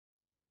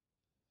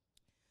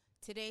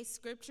Today's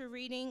scripture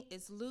reading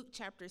is Luke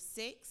chapter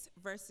 6,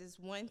 verses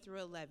 1 through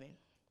 11.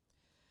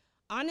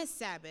 On a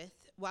Sabbath,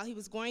 while he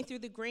was going through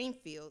the grain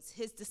fields,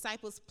 his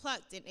disciples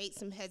plucked and ate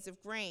some heads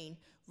of grain,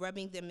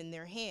 rubbing them in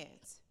their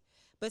hands.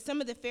 But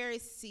some of the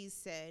Pharisees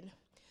said,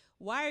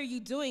 "Why are you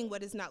doing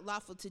what is not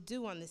lawful to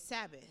do on the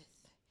Sabbath?"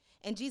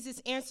 And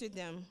Jesus answered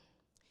them,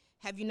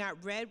 "Have you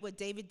not read what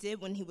David did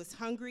when he was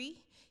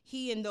hungry,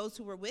 he and those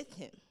who were with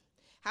him?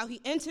 How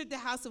he entered the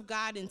house of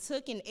God and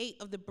took and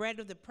ate of the bread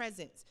of the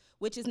presence,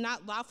 which is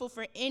not lawful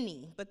for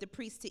any but the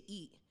priest to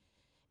eat,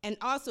 and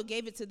also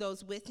gave it to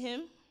those with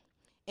him?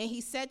 And he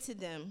said to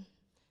them,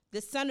 'The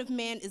Son of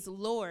Man is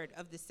Lord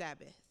of the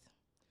Sabbath.'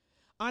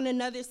 On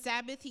another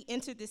Sabbath, he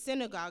entered the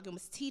synagogue and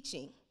was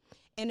teaching,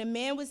 and a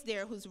man was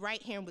there whose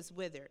right hand was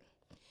withered.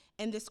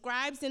 And the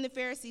scribes and the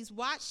Pharisees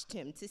watched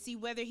him to see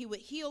whether he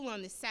would heal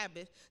on the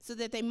Sabbath, so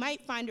that they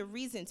might find a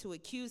reason to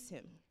accuse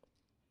him.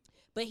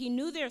 But he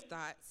knew their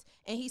thoughts,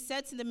 and he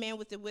said to the man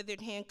with the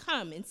withered hand,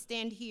 'Come and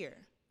stand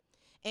here.'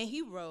 And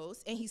he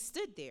rose, and he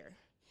stood there.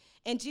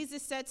 And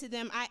Jesus said to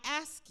them, 'I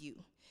ask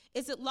you,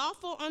 is it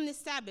lawful on the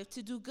Sabbath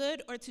to do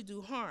good or to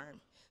do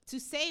harm, to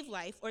save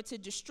life or to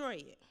destroy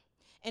it?'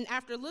 And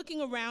after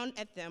looking around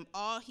at them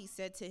all, he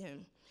said to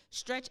him,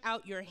 'Stretch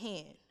out your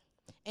hand.'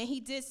 And he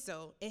did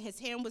so, and his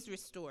hand was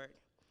restored.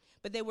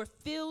 But they were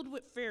filled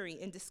with fury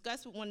and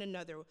discussed with one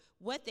another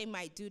what they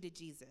might do to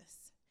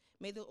Jesus.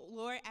 May the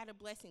Lord add a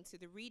blessing to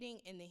the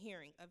reading and the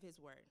hearing of his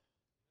word."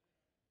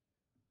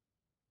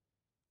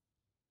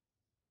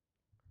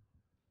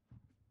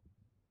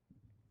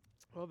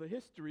 Well, the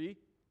history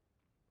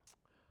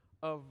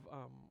of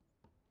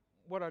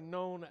what are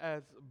known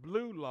as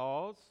blue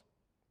laws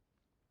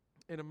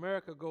in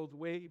America goes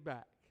way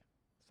back.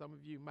 Some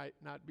of you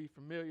might not be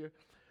familiar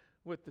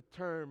with the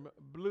term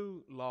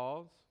blue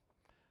laws,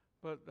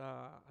 but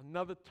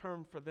another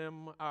term for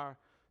them are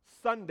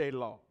Sunday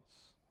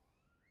laws.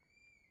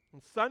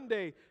 And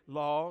Sunday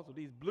laws, or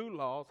these blue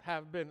laws,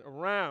 have been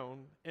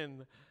around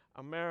in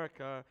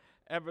America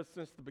ever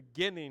since the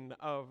beginning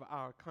of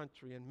our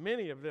country, and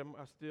many of them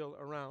are still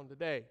around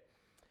today.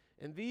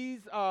 And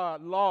these are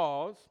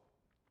laws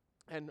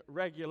and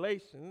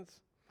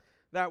regulations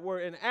that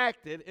were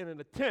enacted in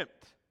an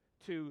attempt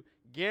to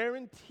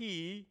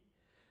guarantee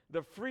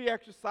the free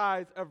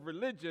exercise of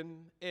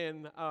religion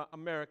in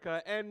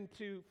America and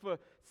to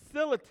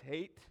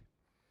facilitate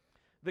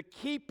the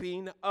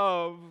keeping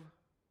of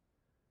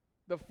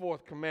the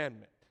fourth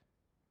commandment.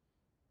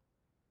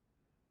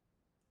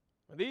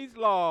 These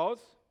laws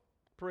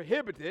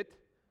prohibited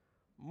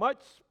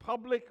much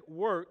public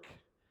work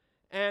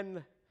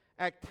and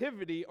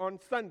activity on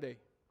Sunday.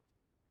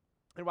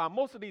 And while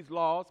most of these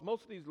laws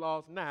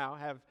now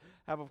have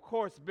of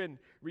course been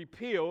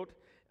repealed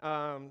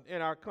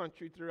in our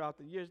country throughout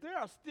the years, there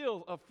are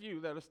still a few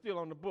that are still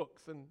on the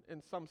books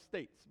in some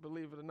states,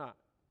 believe it or not.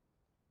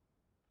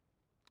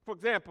 For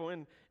example,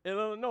 in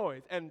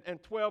Illinois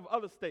and 12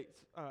 other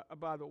states,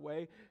 by the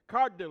way,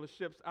 car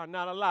dealerships are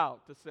not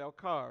allowed to sell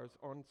cars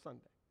on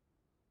Sunday.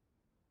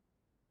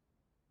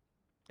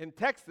 In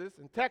Texas,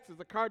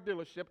 a car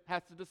dealership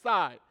has to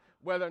decide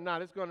whether or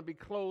not it's going to be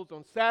closed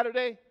on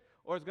Saturday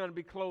or it's going to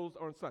be closed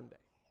on Sunday.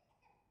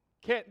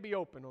 Can't be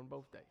open on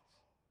both days.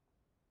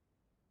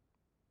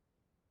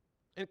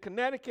 In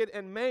Connecticut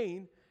and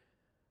Maine,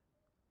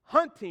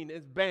 hunting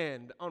is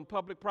banned on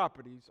public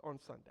properties on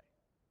Sunday.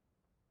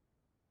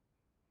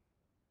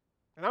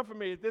 And I'm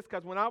familiar with this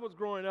because when I was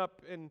growing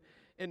up in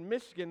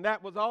Michigan,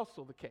 that was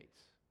also the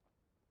case.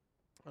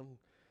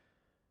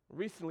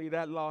 Recently,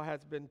 that law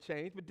has been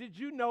changed. But did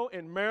you know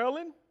in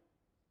Maryland,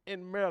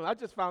 I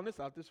just found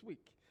this out this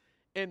week.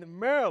 In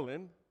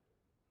Maryland,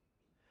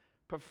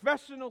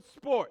 professional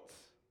sports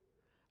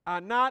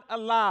are not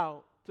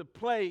allowed to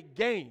play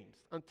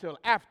games until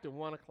after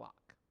 1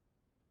 o'clock.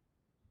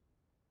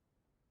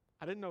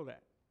 I didn't know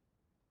that.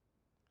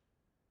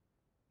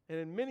 And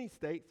in many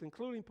states,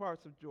 including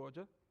parts of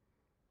Georgia,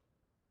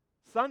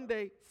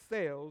 Sunday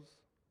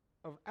sales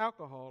of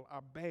alcohol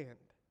are banned.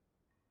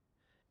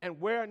 And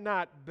where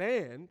not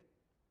banned,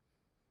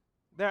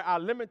 there are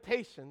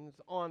limitations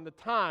on the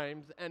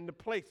times and the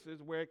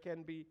places where it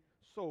can be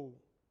sold.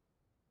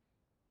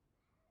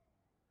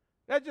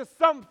 There's just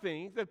some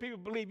things that people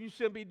believe you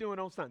shouldn't be doing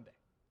on Sunday.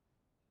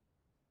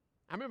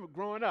 I remember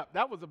growing up,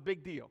 that was a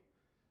big deal.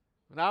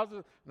 When I was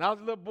a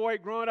little boy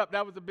growing up,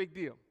 that was a big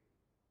deal.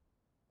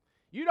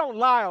 You don't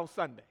lie on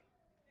Sunday.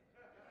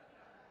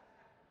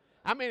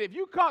 I mean, if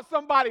you caught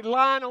somebody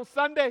lying on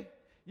Sunday,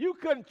 you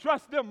couldn't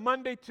trust them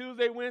Monday,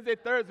 Tuesday, Wednesday,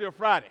 Thursday, or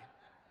Friday.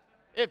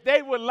 If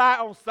they would lie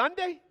on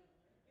Sunday,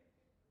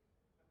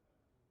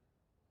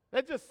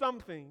 there's just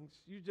some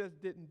things you just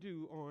didn't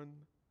do on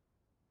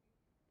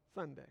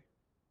Sunday.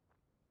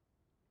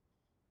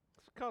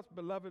 It's because,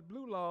 beloved,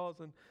 blue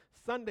laws and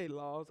Sunday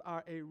laws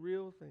are a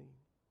real thing.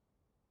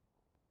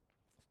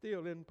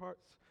 Still in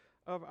parts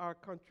of our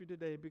country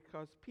today,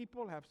 because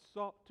people have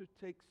sought to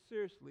take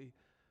seriously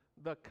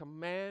the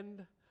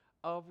command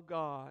of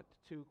God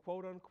to,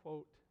 quote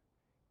unquote,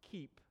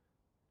 keep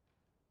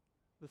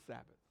the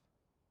Sabbath.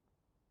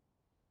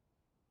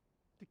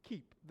 To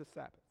keep the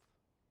Sabbath.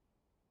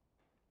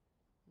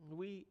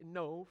 We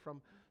know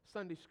from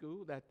Sunday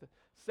school that the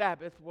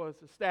Sabbath was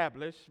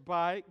established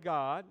by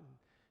God.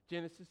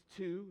 Genesis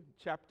 2,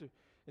 chapter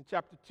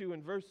 2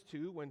 and verse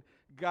 2, when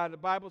God, the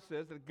Bible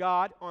says that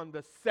God on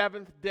the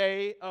seventh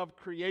day of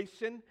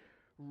creation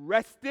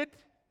rested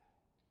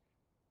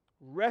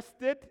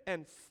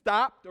and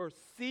stopped or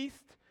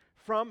ceased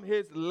from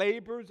his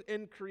labors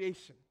in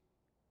creation.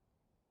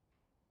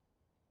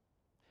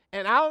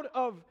 And out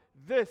of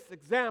this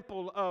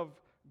example of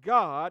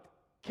God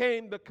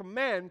came the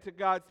command to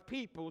God's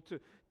people to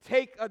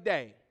take a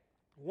day,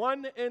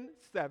 1 in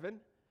 7,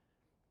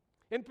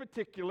 in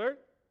particular,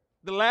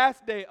 the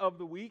last day of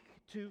the week,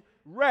 to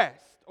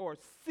rest or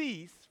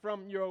cease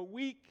from your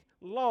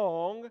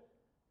week-long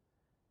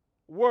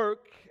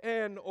work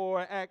and or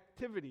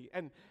activity.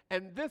 And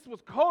this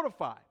was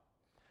codified.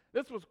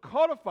 This was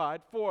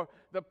codified for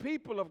the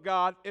people of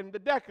God in the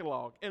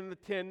Decalogue, in the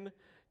 10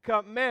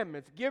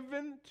 Commandments,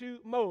 given to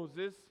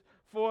Moses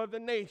for the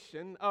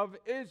nation of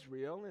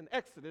Israel in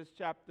Exodus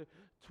chapter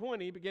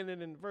 20,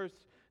 beginning in verse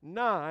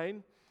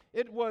 9.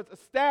 It was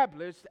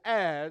established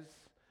as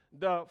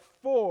the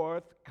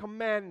fourth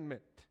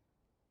commandment.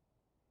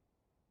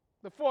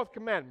 The fourth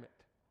commandment.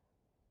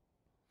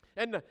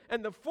 And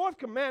the fourth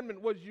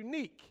commandment was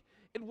unique.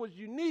 It was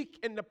unique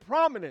in the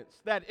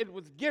prominence that it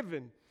was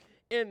given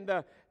and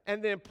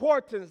the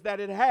importance that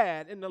it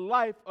had in the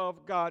life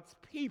of God's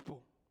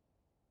people.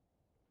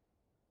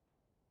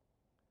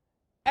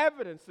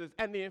 Evidences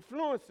and the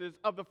influences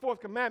of the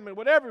fourth commandment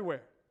were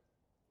everywhere.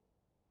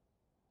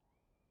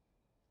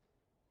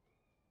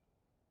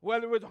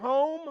 Whether it was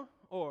home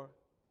or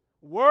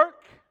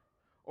work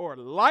or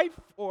life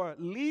or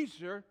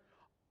leisure,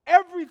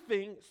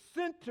 everything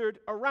centered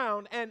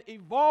around and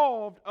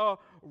evolved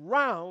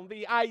around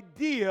the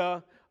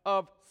idea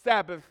of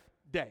Sabbath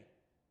day.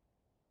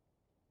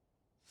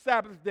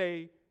 Sabbath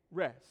day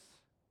rest.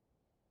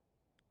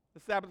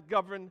 The Sabbath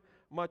governed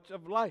much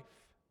of life.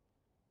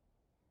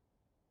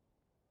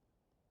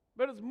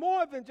 But it's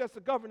more than just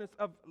the governance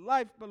of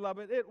life,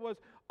 beloved. It was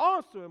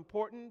also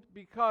important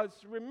because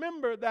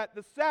remember that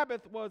the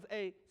Sabbath was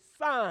a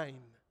sign.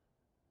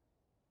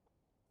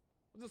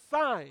 It was a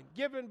sign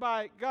given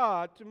by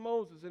God to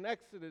Moses in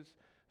Exodus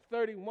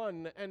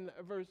 31 and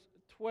verse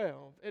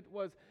 12. It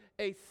was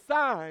a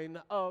sign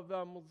of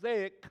the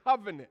Mosaic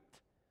covenant.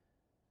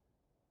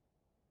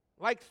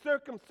 Like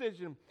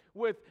circumcision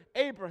with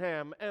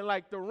Abraham and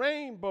like the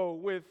rainbow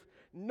with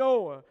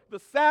Noah, the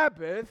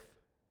Sabbath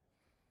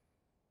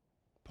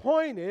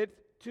pointed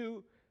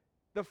to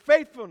the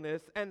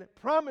faithfulness and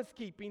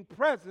promise-keeping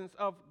presence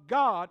of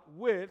God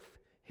with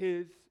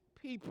his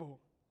people.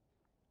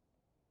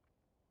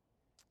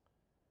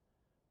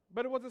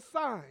 But it was a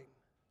sign.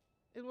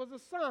 It was a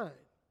sign.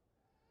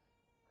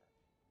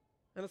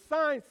 And a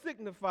sign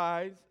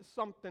signifies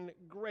something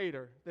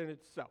greater than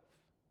itself.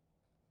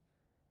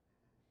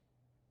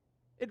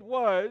 It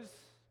was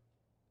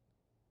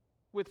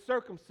with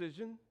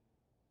circumcision,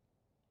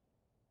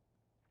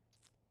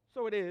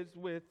 so it is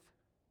with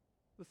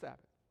the Sabbath.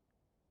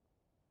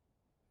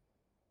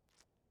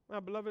 Now,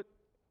 beloved,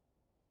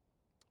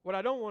 what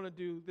I don't want to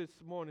do this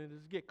morning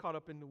is get caught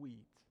up in the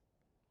weeds.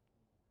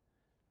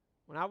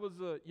 When I was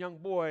a young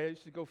boy, I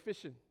used to go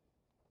fishing.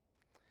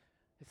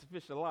 I used to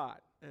fish a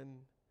lot. And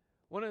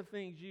one of the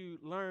things you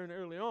learn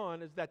early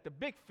on is that the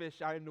big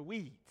fish are in the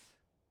weeds.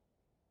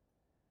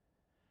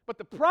 But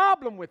the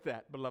problem with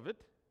that, beloved,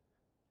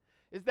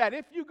 is that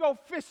if you go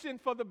fishing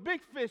for the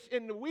big fish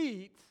in the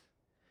weeds,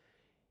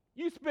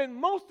 you spend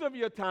most of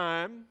your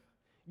time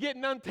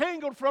getting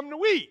untangled from the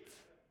weeds.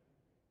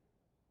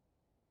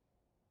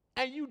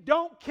 And you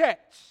don't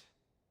catch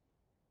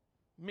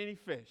many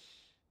fish.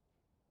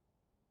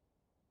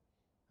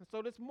 And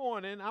so this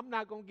morning, I'm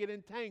not going to get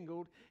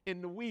entangled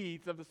in the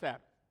weeds of the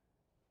Sabbath.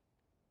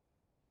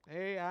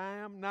 Hey, I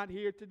am not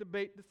here to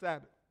debate the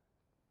Sabbath.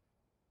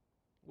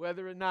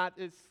 Whether or not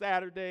it's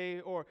Saturday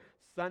or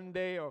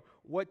Sunday or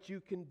what you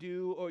can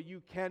do or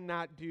you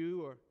cannot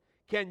do, or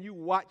can you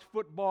watch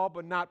football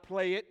but not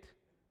play it?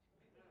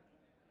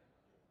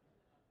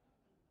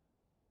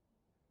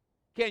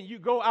 Can you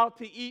go out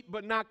to eat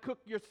but not cook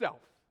yourself?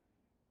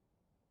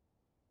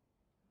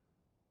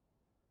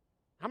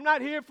 I'm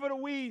not here for the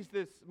weeds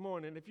this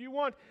morning. If you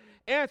want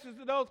answers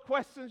to those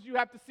questions, you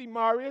have to see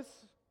Marius.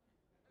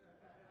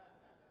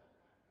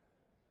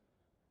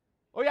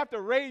 Or you have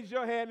to raise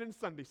your hand in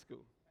Sunday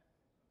school.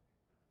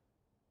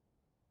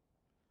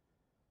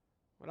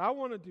 What I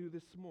want to do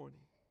this morning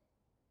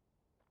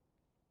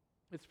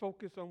is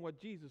focus on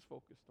what Jesus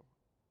focused on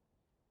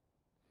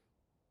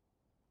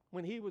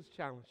when he was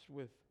challenged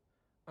with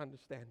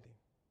understanding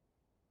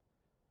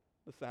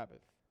the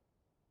Sabbath,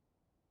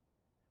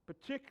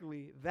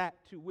 particularly that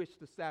to which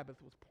the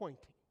Sabbath was pointing,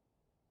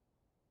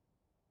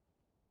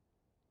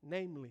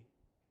 namely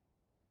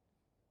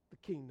the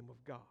kingdom of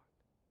God.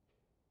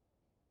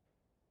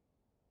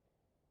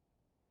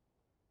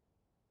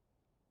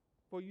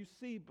 For you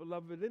see,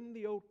 beloved, in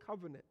the Old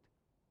Covenant,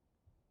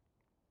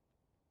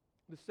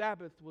 the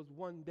Sabbath was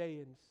 1 day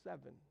in 7.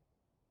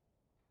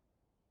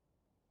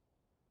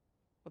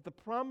 But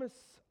the promise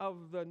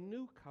of the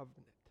new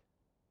covenant,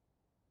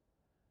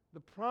 the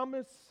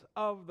promise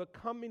of the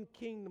coming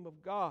kingdom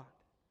of God,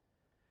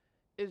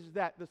 is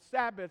that the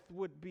Sabbath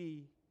would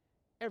be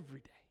every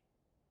day.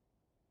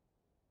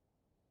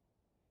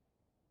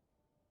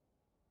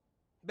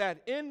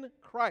 That in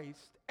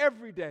Christ,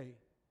 every day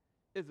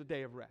is a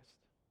day of rest.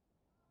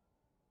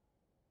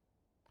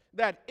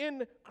 That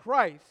in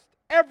Christ,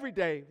 every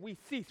day we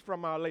cease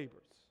from our labors.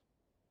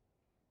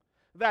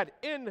 That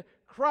in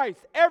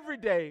Christ, every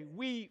day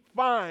we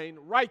find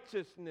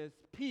righteousness,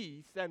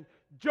 peace, and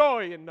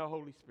joy in the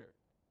Holy Spirit.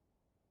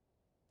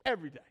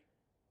 Every day.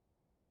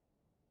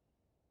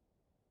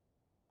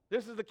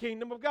 This is the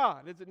kingdom of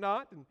God, is it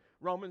not? In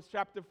Romans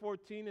chapter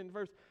 14 and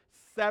verse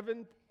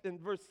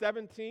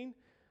 17,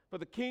 for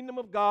the kingdom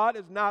of God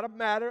is not a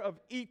matter of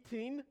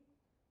eating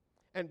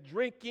and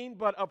drinking,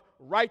 but of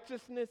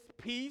righteousness,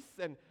 peace,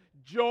 and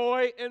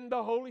joy in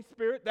the Holy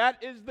Spirit.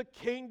 That is the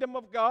kingdom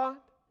of God.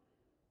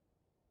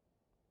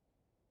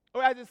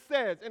 Or as it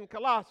says in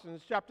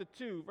Colossians chapter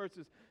 2,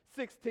 verses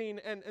 16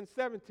 and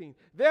 17.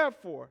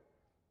 Therefore,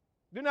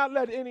 do not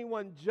let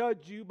anyone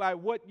judge you by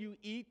what you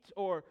eat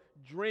or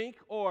drink,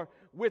 or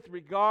with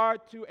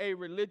regard to a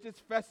religious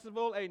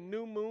festival, a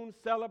new moon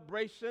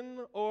celebration,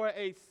 or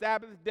a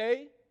Sabbath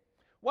day.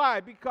 Why?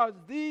 Because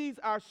these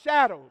are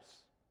shadows.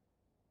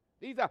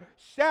 These are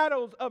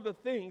shadows of the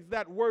things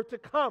that were to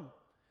come.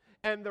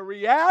 And the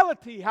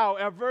reality,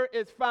 however,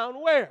 is found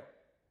where?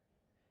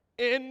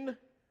 In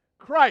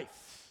Christ.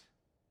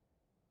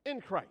 In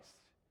Christ.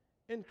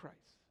 In Christ.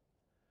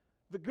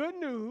 The good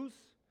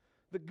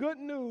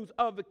news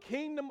of the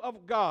kingdom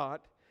of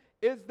God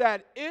is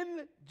that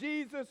in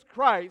Jesus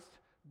Christ,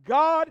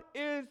 God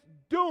is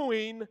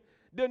doing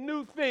the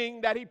new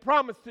thing that he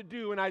promised to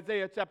do in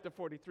Isaiah chapter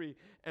 43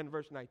 and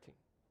verse 19.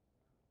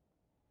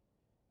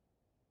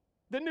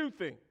 The new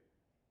thing.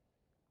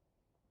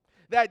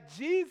 That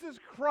Jesus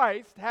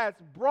Christ has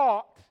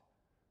brought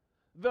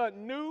the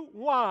new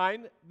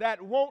wine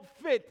that won't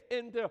fit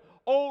into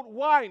old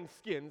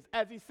wineskins,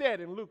 as he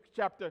said in Luke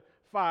chapter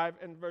 5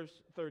 and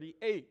verse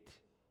 38.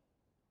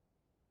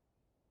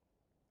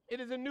 It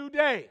is a new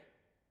day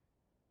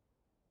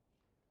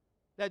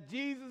that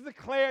Jesus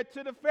declared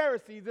to the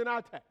Pharisees in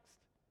our text.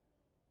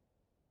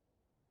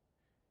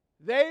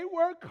 They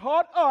were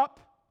caught up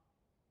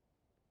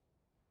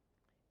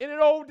in an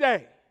old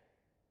day.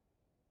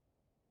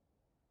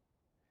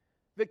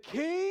 The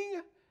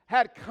king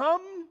had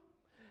come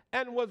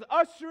and was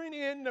ushering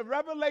in the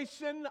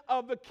revelation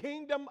of the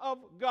kingdom of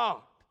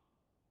God.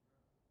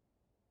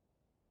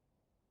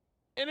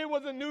 And it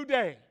was a new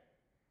day.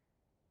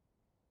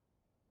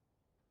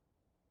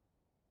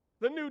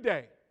 The new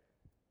day.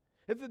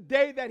 It's a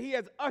day that he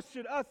has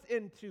ushered us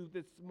into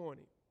this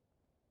morning.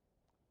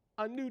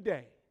 A new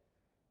day.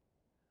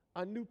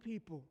 A new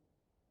people.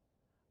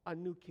 A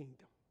new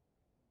kingdom.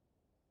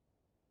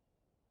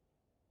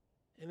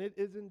 And it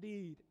is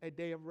indeed a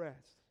day of rest.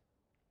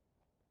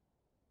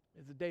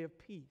 It's a day of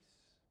peace.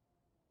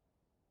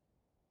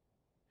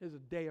 It's a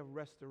day of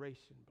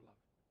restoration, beloved.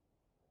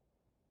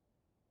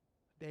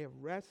 A day of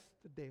rest,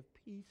 a day of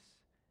peace,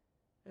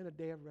 and a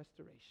day of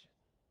restoration.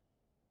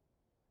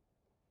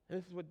 And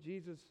this is what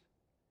Jesus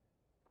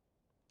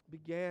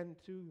began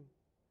to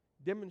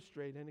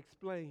demonstrate and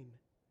explain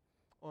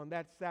on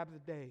that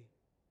Sabbath day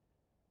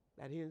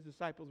that he and his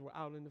disciples were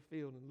out in the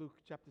field in Luke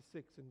chapter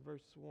 6 and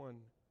verse 1.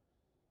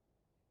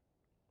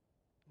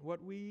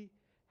 What we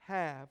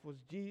have was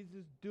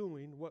Jesus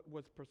doing what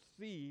was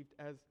perceived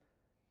as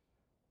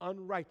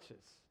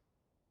unrighteous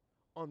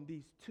on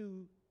these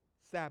two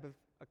Sabbath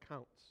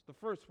accounts. The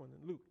first one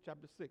in Luke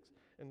chapter 6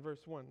 and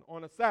verse 1.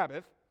 On a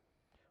Sabbath,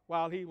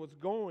 while he was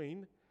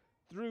going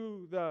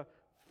through the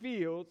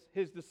fields,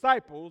 his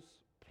disciples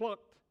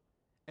plucked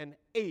and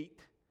ate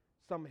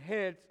some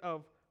heads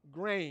of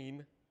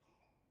grain,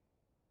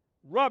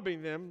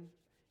 rubbing them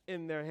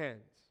in their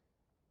hands.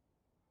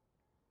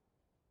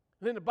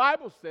 And then the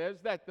Bible says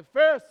that the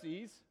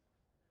Pharisees,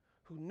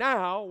 who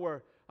now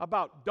were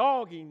about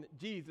dogging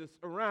Jesus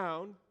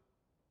around,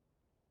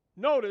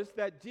 noticed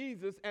that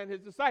Jesus and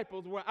his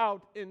disciples were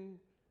out in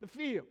the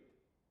field.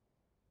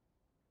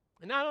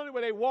 And not only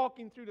were they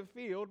walking through the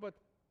field, but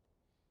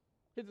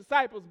his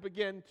disciples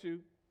began to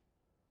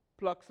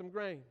pluck some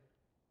grain.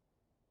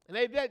 And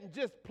they didn't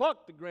just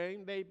pluck the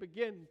grain, they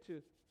began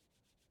to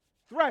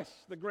thresh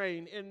the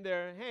grain in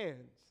their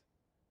hands.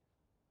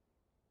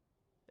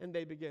 And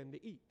they began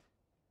to eat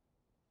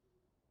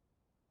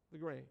the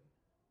grain.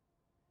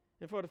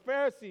 And for the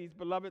Pharisees,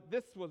 beloved,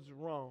 this was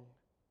wrong.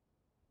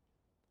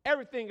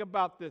 Everything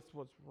about this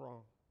was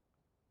wrong.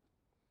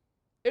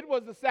 It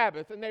was the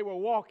Sabbath, and they were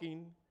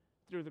walking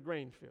through the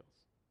grain fields.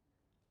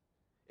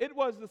 It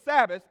was the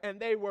Sabbath, and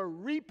they were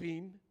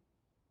reaping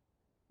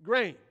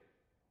grain.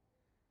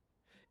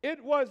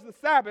 It was the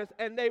Sabbath,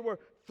 and they were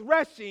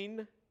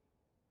threshing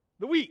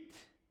the wheat.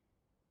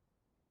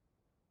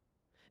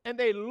 And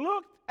they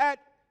looked at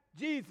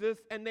Jesus,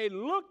 and they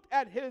looked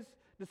at his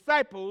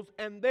disciples,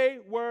 and they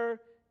were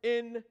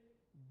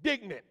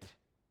indignant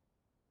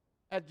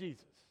at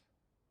Jesus.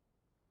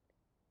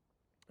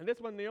 And this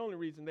wasn't the only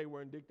reason they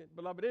were indignant.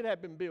 Beloved, it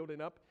had been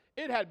building up.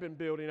 It had been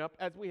building up,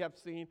 as we have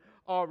seen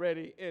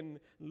already in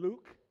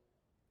Luke.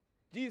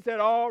 Jesus had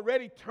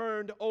already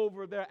turned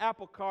over their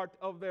apple cart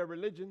of their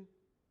religion.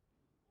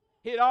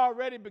 He had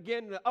already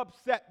begun to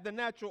upset the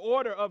natural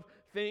order of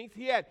things.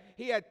 He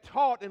had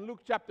taught in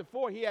Luke chapter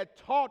 4, he had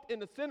taught in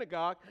the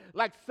synagogue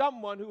like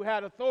someone who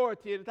had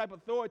authority, the type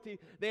of authority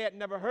they had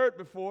never heard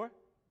before,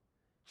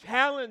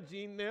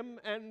 challenging them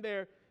and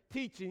their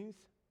teachings.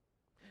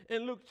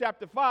 In Luke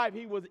chapter 5,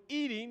 he was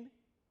eating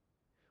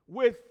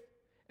with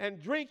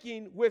and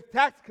drinking with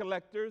tax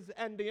collectors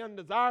and the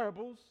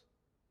undesirables.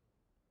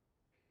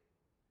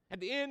 At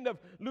the end of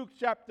Luke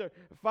chapter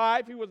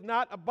 5, he was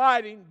not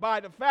abiding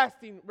by the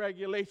fasting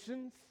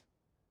regulations.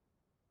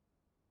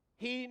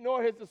 He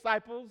nor his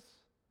disciples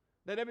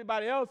that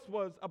everybody else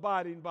was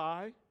abiding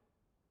by.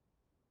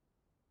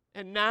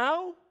 And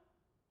now,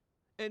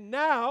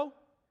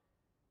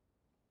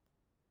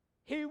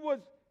 he was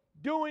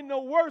doing the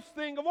worst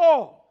thing of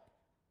all.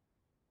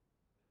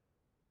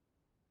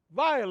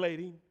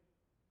 Violating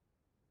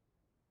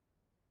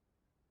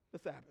the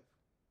Sabbath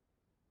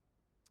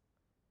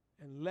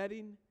and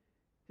letting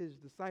his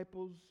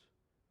disciples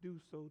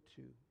do so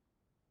too.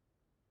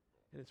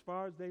 And as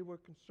far as they were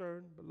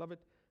concerned, beloved,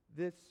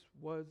 this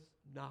was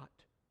not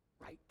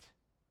right.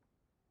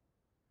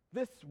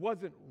 This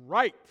wasn't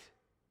right.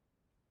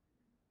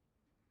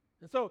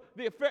 And so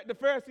the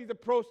Pharisees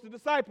approached the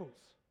disciples.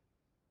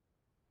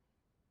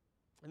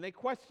 And they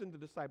questioned the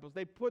disciples.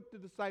 They put the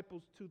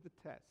disciples to the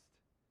test.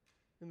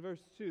 In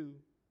verse 2,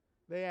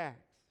 they asked,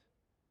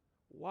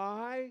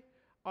 "Why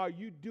are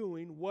you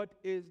doing what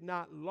is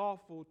not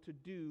lawful to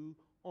do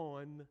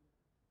on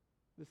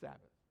the Sabbath?"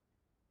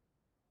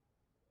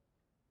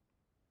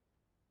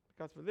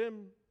 Because for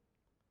them,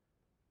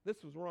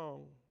 this was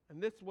wrong. And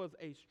this was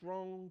a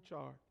strong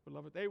charge,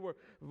 beloved. They were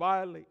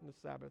violating the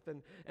Sabbath.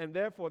 And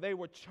therefore, they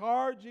were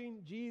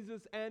charging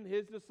Jesus and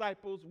his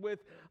disciples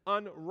with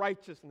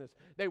unrighteousness.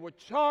 They were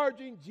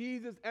charging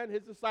Jesus and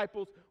his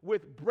disciples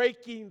with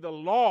breaking the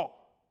law.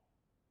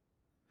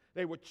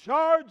 They were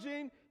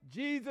charging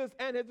Jesus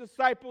and his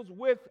disciples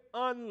with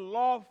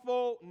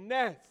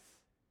unlawfulness.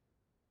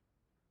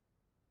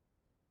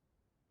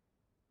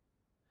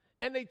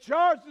 And they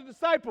charged the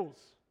disciples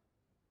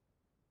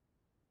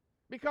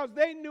because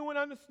they knew and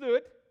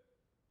understood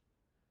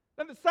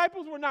that the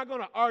disciples were not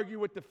going to argue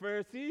with the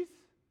Pharisees.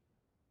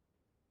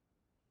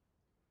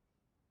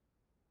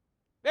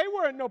 They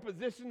were in no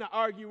position to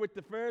argue with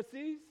the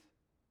Pharisees.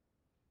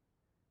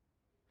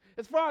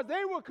 As far as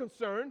they were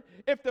concerned,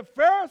 if the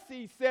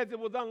Pharisees said it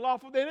was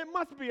unlawful, then it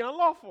must be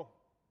unlawful.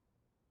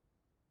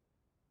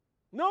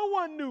 No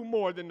one knew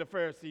more than the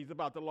Pharisees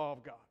about the law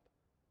of God.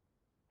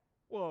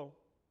 Well,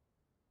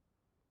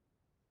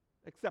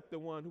 except the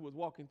one who was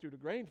walking through the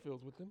grain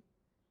fields with them,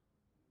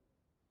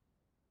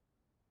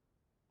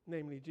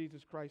 namely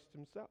Jesus Christ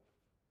himself.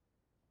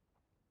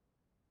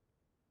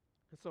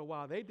 And so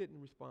while they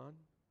didn't respond,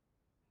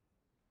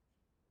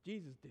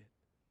 Jesus did.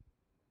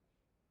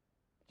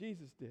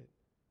 Jesus did.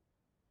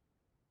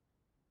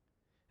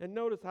 And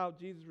notice how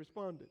Jesus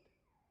responded.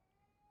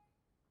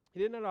 He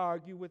did not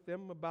argue with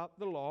them about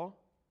the law.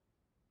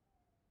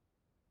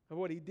 And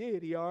what he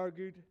did, he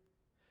argued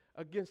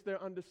against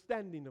their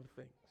understanding of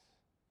things.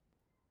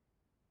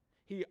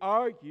 He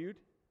argued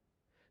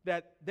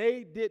that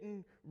they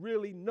didn't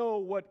really know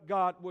what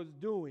God was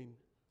doing.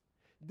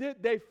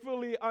 Did they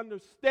fully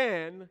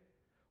understand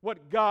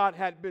what God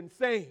had been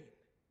saying?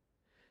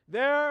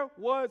 There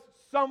was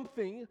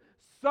something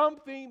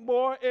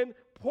more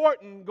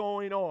important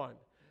going on.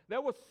 There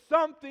was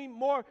something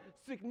more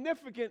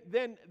significant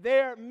than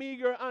their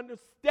meager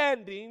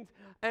understandings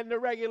and the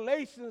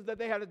regulations that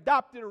they had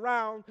adopted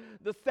around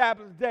the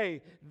Sabbath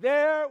day.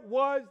 There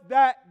was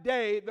that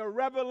day the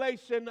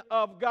revelation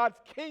of God's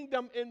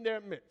kingdom in their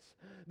midst.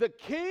 The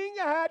king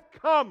had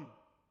come.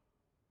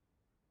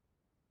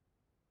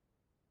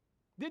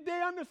 Did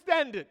they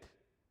understand it?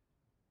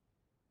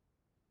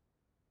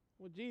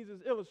 Well, Jesus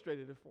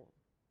illustrated it for them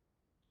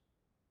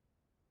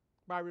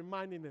by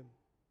reminding them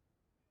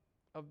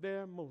of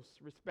their most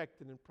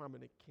respected and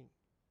prominent king,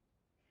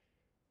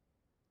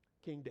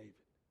 King David.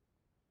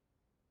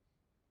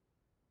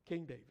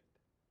 King David.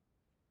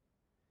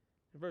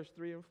 In verse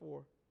 3 and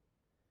 4,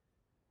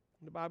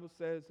 the Bible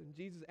says, and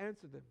Jesus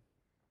answered them.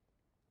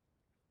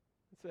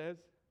 It says,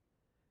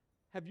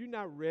 "Have you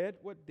not read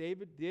what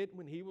David did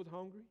when he was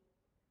hungry?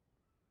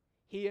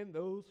 He and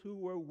those who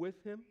were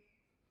with him?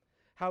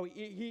 How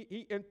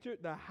he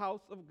entered the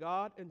house of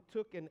God and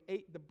took and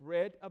ate the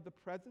bread of the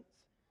presence,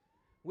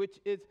 which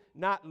is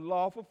not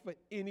lawful for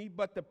any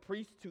but the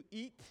priest to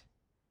eat,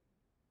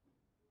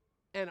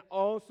 and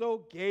also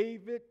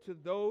gave it to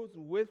those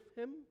with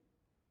him?"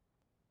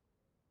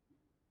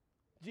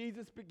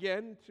 Jesus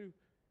began to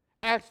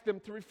ask them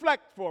to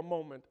reflect for a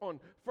moment on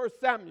 1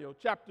 Samuel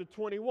chapter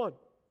 21.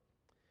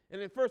 And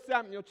in 1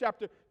 Samuel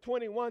chapter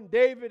 21,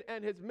 David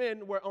and his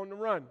men were on the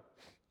run.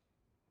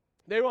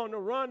 They were on the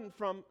run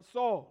from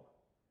Saul.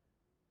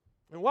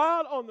 And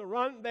while on the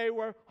run, they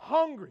were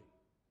hungry.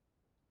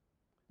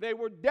 They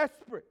were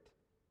desperate.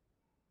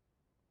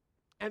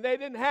 and they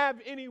didn't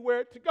have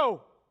anywhere to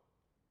go.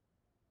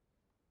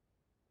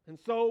 And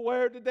so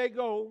where did they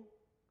go?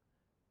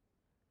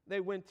 They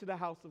went to the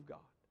house of God.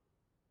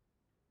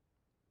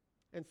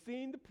 And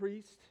seeing the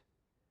priest,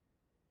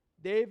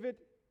 David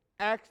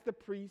asked the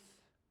priest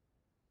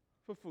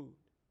for food.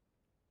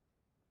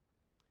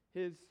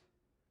 His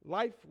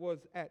life was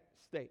at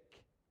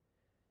stake.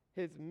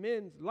 His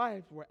men's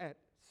lives were at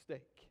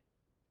stake.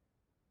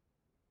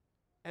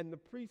 And the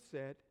priest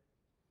said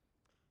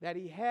that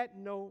he had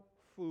no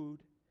food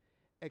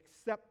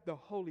except the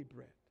holy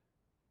bread.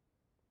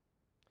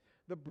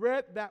 The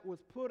bread that was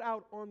put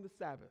out on the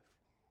Sabbath,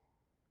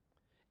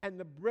 and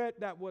the bread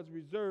that was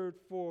reserved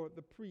for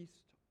the priest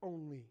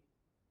only.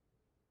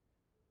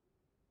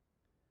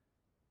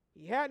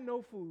 He had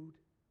no food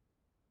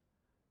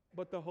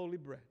but the holy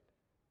bread.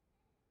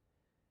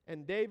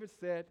 And David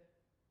said,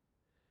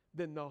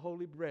 then the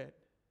holy bread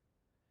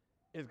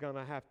is going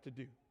to have to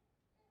do.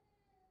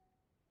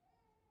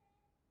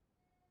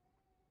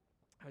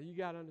 Now you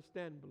got to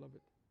understand,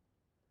 beloved,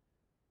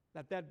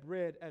 that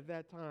bread at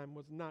that time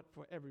was not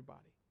for everybody.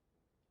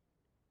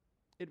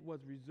 It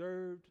was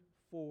reserved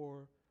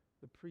for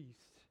the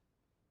priest.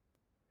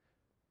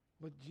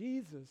 But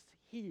Jesus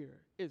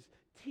here is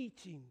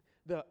teaching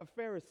the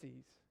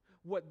Pharisees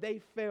what they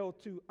failed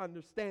to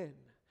understand.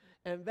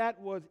 And that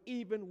was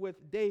even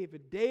with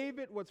David.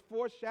 David was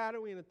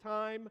foreshadowing a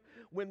time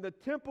when the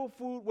temple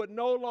food would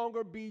no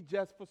longer be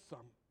just for some.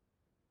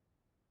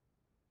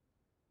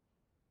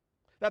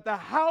 That the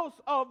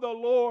house of the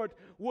Lord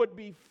would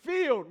be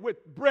filled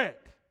with bread.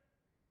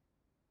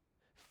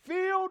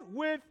 Filled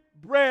with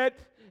bread,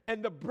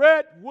 and the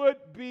bread would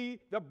be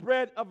the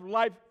bread of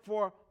life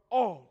for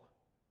all.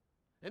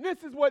 And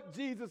this is what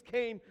Jesus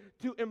came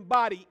to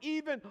embody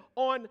even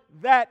on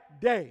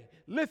that day.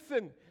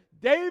 Listen,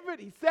 David,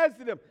 he says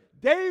to them,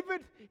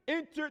 David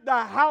entered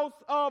the house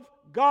of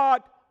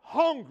God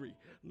hungry,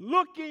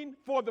 looking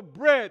for the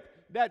bread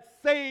that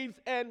saves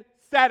and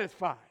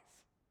satisfies.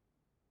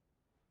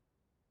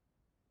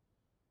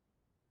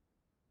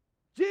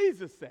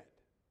 Jesus said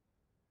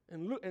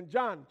in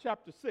John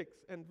chapter 6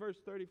 and verse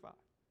 35,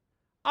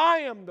 I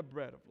am the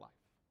bread of life.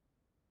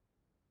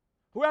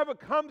 Whoever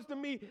comes to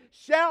me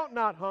shall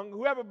not hunger.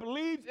 Whoever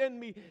believes in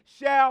me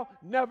shall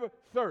never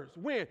thirst.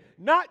 When?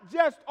 Not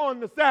just on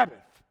the Sabbath,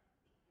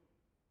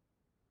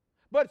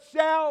 but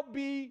shall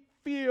be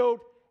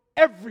filled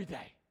every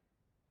day.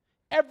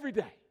 Every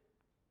day.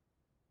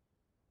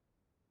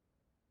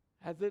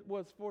 As it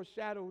was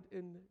foreshadowed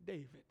in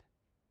David,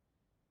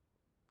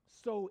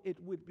 so it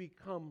would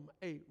become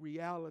a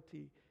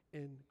reality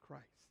in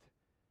Christ.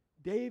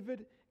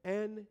 David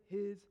and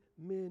his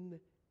men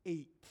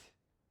ate,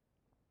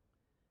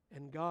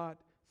 and God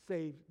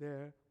saved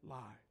their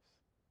lives.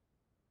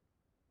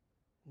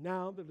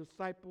 Now the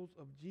disciples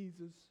of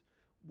Jesus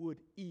would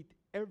eat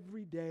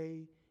every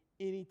day,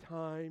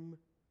 anytime,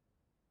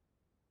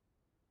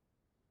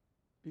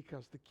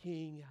 because the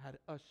king had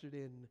ushered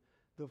in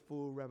the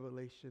full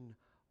revelation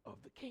of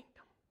the kingdom.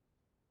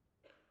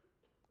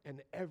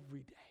 And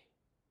every day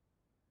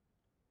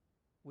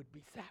would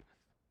be Sabbath.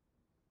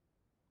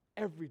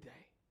 Every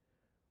day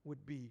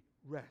would be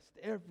rest.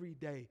 Every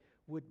day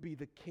would be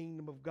the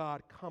kingdom of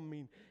God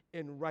coming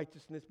in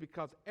righteousness,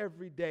 because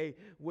every day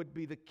would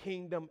be the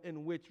kingdom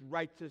in which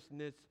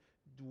righteousness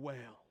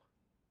dwell.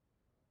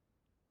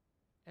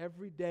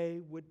 Every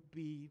day would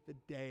be the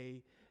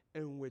day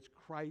in which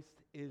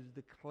Christ is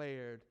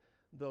declared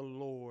the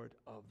Lord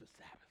of the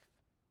Sabbath.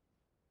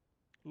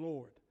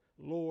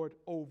 Lord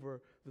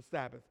over the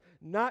Sabbath.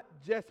 Not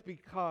just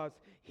because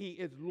he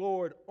is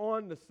Lord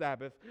on the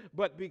Sabbath,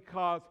 but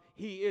because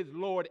he is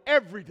Lord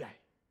every day.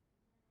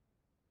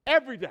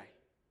 Every day.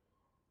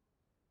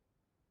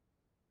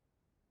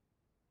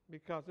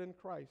 Because in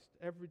Christ,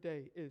 every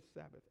day is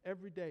Sabbath.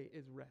 Every day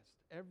is rest.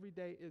 Every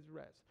day is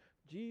rest.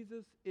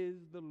 Jesus is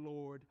the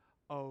Lord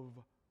of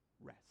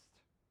rest.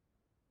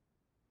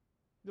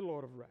 The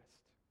Lord of rest.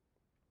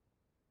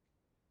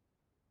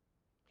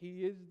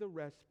 He is the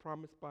rest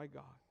promised by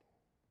God.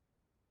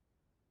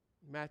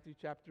 Matthew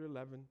chapter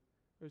 11,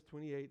 verse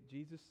 28,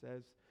 Jesus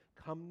says,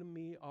 come to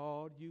me,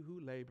 all you who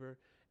labor,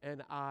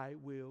 and I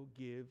will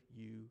give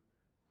you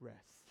rest.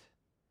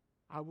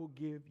 I will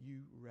give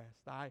you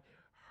rest. I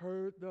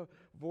heard the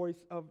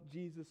voice of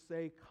Jesus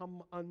say,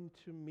 come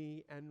unto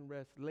me and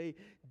rest. Lay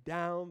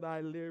down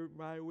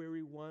my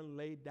weary one,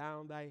 lay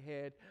down thy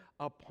head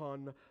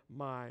upon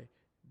my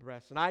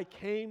breast. And I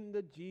came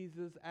to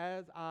Jesus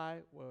as I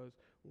was,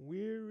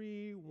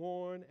 weary,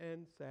 worn,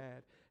 and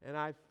sad. And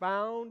I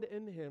found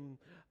in him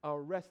a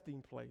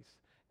resting place,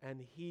 and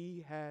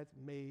he has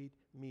made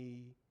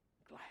me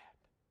glad.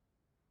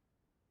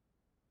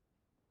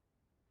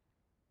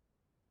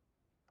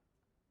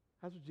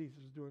 That's what Jesus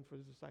was doing for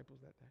his disciples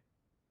that day.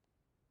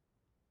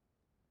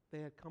 They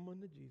had come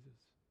unto Jesus,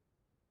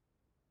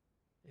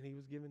 and he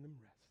was giving them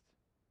rest.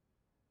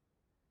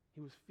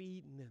 He was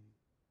feeding them,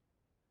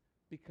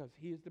 because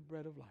he is the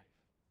bread of life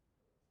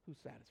who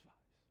satisfies.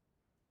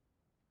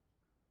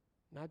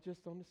 Not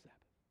just on the Sabbath,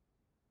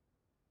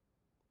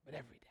 but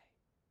every day.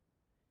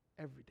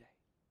 Every day.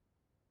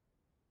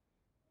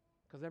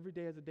 Because every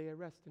day is a day of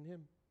rest in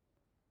him.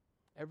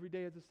 Every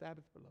day is a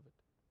Sabbath, beloved.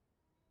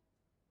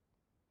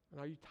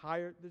 And are you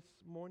tired this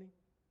morning?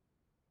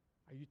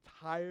 Are you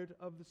tired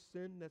of the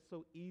sin that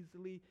so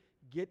easily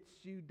gets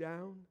you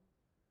down?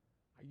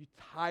 Are you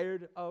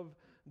tired of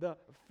the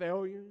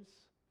failures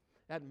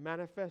that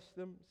manifest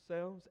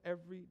themselves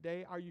every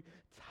day? Are you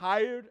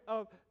tired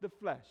of the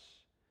flesh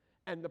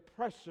and the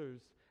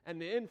pressures and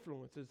the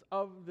influences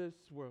of this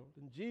world?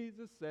 And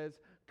Jesus says,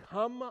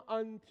 come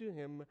unto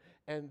him,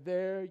 and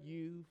there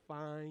you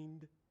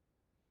find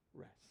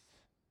rest.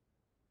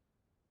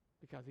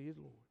 Because he is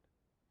Lord.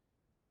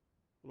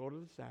 Lord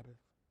of the Sabbath.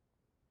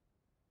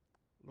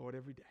 Lord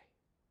every day.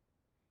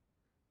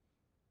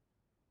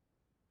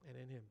 And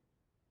in him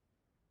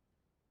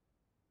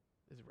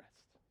is rest.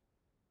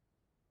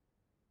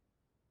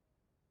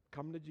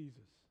 Come to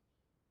Jesus.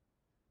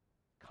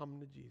 Come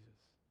to Jesus.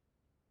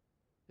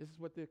 This is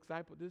what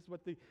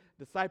the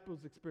disciples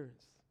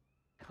experienced.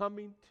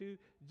 Coming to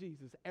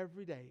Jesus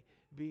every day,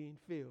 being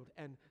filled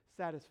and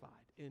satisfied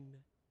in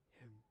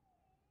him.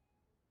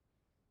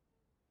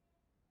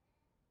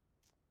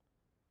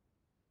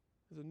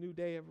 There's a new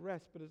day of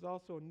rest, but there's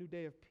also a new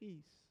day of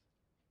peace.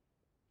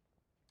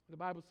 The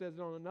Bible says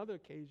on another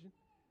occasion,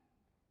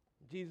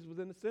 Jesus was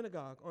in the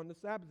synagogue on the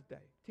Sabbath day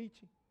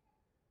teaching.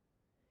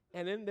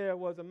 And in there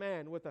was a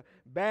man with a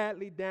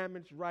badly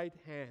damaged right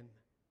hand.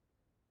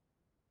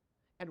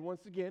 And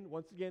once again,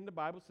 the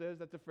Bible says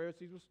that the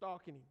Pharisees were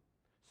stalking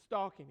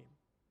him,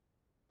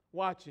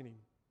 watching him,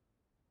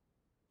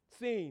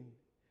 seeing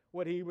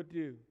what he would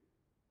do.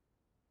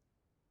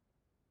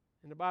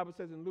 And the Bible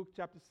says in Luke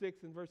chapter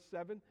 6 and verse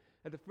 7,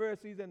 that the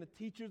Pharisees and the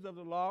teachers of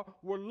the law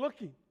were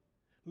looking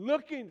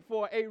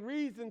for a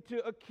reason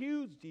to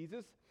accuse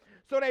Jesus.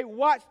 So they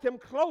watched him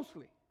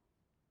closely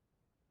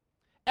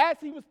as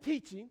he was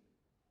teaching,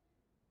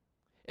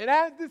 and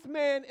as this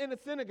man in the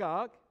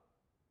synagogue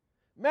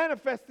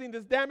manifesting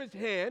this damaged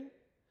hand,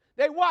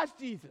 they watched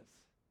Jesus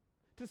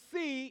to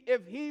see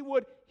if he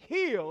would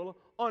heal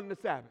on the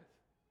Sabbath.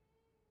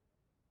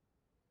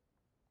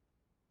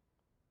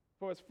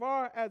 For as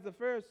far as the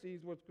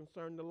Pharisees were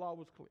concerned, the law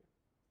was clear.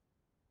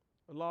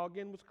 The law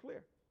again was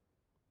clear.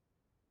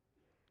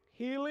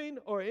 Healing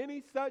or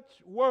any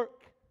such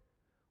work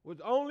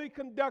was only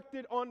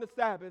conducted on the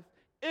Sabbath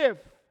if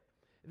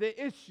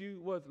the issue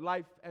was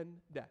life and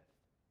death.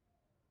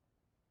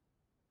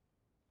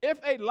 If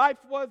a life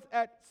was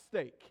at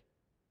stake,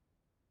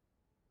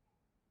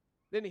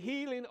 then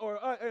healing or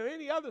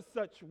any other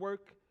such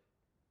work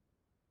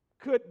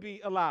could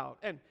be allowed.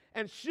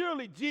 And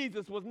surely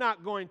Jesus was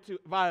not going to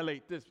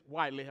violate this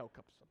widely held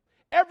custom.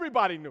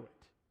 Everybody knew it.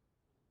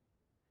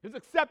 It was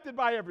accepted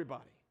by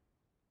everybody.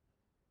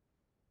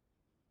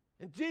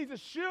 And Jesus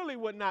surely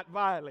would not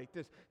violate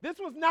this. This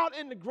was not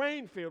in the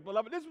grain field,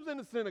 beloved. This was in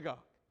the synagogue.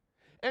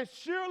 And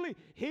surely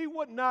he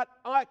would not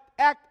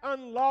act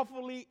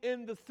unlawfully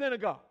in the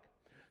synagogue.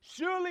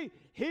 Surely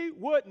he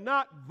would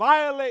not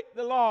violate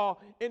the law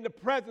in the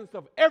presence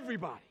of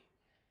everybody.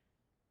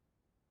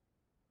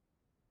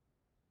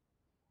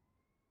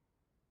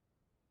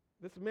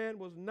 This man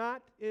was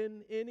not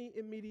in any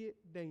immediate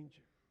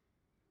danger.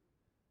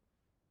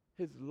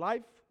 His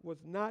life was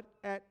not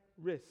at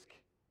risk.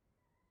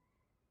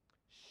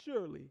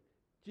 Surely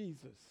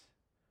Jesus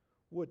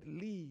would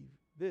leave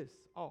this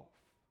off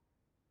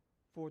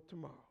for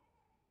tomorrow.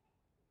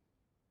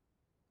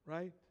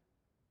 Right?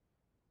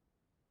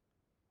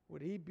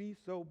 Would he be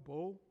so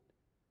bold?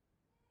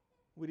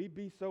 Would he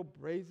be so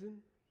brazen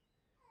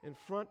in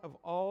front of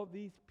all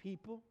these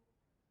people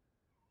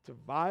to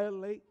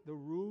violate the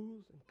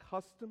rules and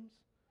customs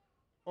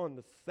on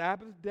the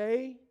Sabbath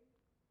day?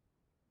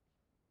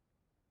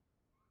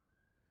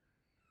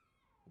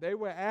 They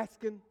were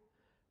asking,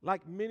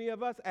 like many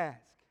of us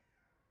ask,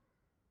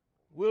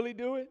 will he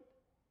do it?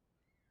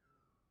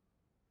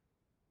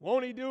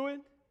 Won't he do it?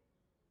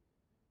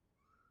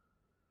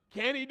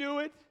 Can he do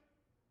it?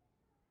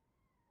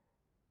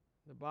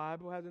 The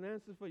Bible has an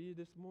answer for you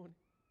this morning.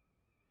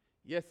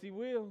 Yes, he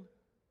will.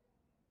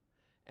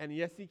 And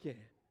yes, he can.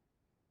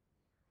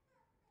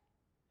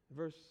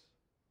 Verse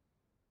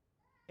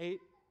 8,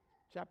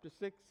 chapter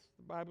 6,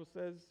 the Bible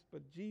says,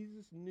 but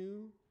Jesus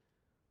knew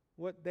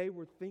what they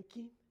were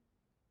thinking.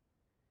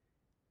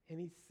 And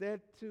he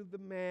said to the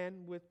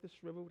man with the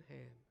shriveled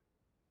hand,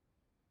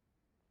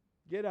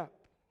 get up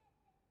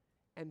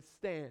and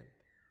stand.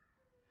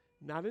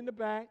 Not in the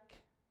back,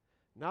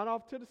 not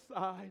off to the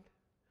side,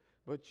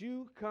 but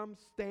you come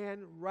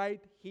stand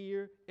right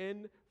here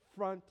in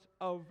front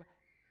of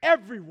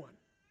everyone.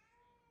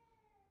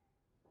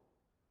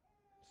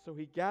 So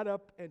he got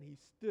up and he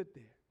stood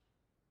there.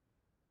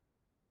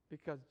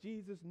 Because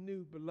Jesus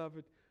knew,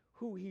 beloved,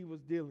 who he was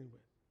dealing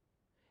with.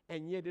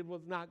 And yet it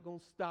was not going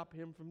to stop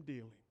him from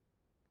dealing.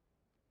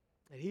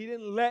 And he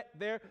didn't let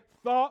their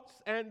thoughts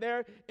and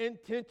their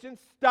intentions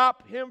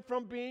stop him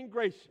from being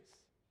gracious.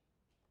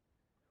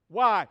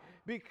 Why?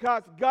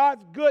 Because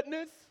God's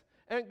goodness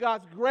and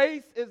God's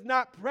grace is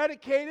not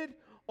predicated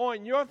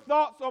on your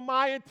thoughts or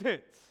my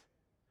intents.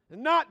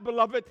 Not,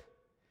 beloved.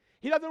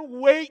 He doesn't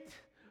wait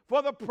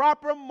for the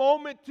proper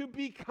moment to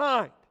be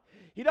kind.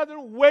 He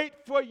doesn't wait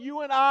for you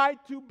and I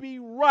to be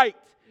right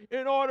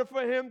in order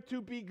for him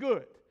to be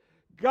good.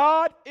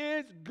 God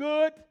is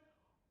good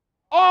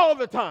all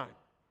the time.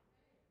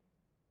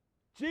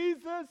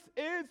 Jesus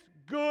is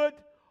good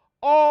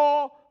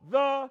all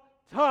the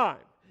time.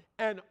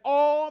 And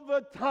all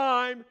the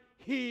time,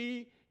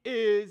 he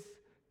is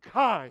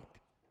kind.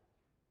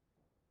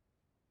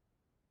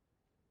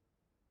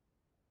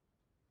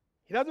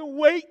 He doesn't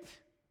wait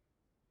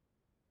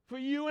for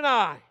you and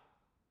I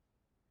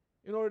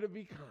in order to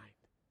be kind.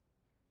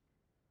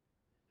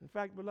 In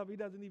fact, beloved, he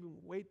doesn't even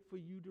wait for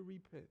you to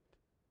repent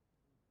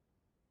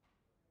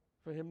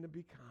for him to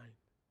be kind.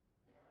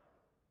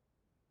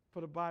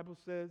 For the Bible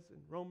says in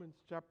Romans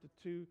chapter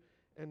 2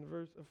 and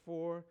verse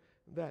 4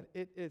 that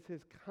it is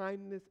his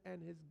kindness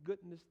and his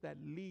goodness that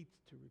leads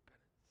to repentance.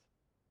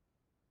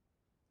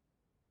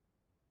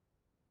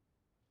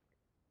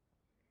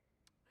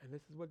 And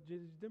this is what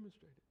Jesus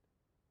demonstrated.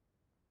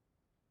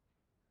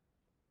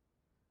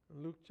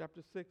 In Luke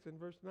chapter 6 and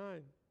verse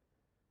 9,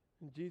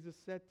 and Jesus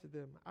said to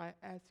them, I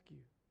ask you,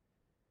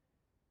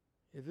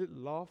 is it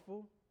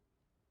lawful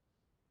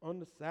on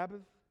the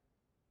Sabbath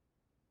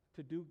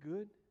to do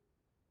good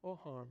or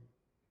harm?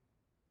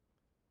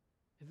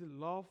 Is it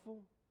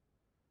lawful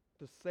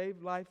to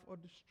save life or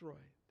destroy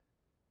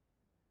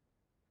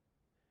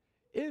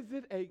it? Is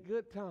it a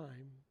good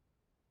time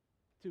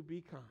to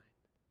be kind?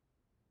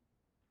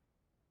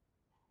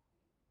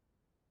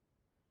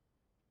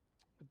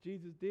 What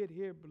Jesus did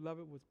here,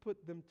 beloved, was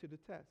put them to the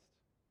test.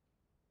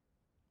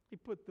 He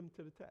put them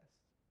to the test.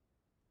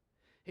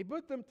 He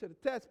put them to the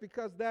test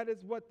because that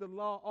is what the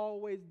law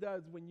always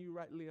does when you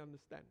rightly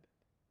understand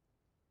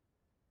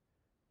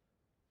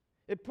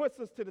it. It puts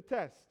us to the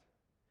test.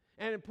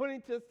 And in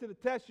putting us to the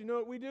test, you know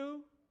what we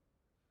do?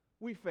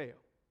 We fail.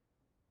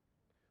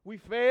 We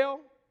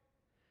fail,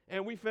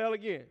 and we fail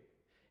again.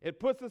 It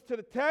puts us to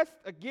the test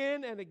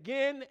again and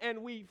again,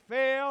 and we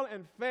fail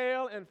and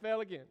fail and fail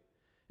again.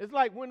 It's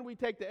like when we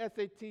take the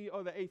SAT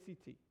or the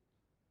ACT.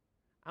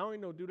 I don't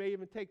even know, do they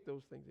even take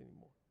those things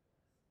anymore?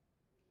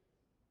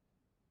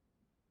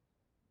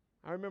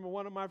 I remember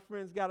one of my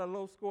friends got a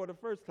low score the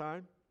first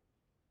time,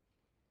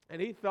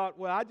 and he thought,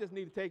 well, I just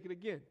need to take it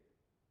again.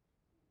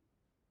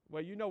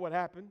 Well, you know what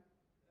happened.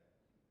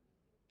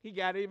 He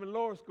got an even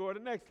lower score the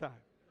next time.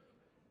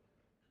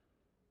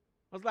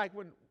 It was like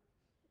when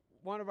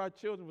one of our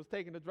children was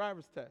taking the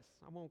driver's test.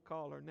 I won't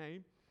call her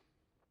name.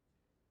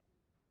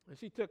 And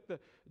she took the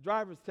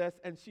driver's test,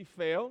 and she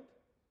failed.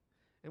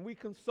 And we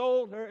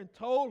consoled her and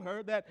told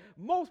her that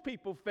most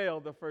people fail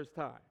the first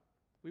time.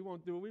 We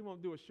won't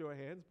do a show of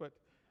hands, but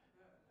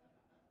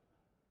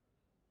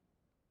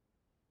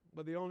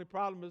the only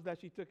problem is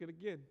that she took it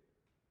again.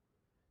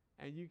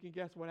 And you can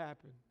guess what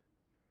happened.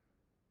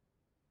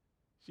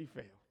 She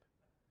failed.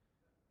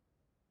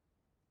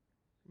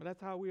 But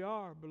that's how we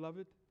are,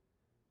 beloved,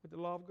 with the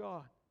law of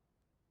God.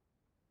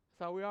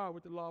 That's how we are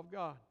with the law of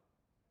God.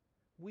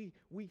 We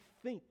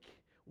think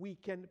we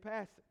can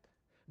pass it.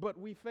 But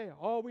we fail.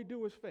 All we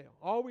do is fail.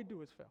 All we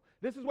do is fail.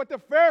 This is what the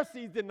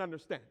Pharisees didn't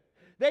understand.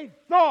 They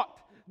thought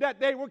that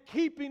they were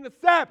keeping the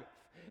Sabbath.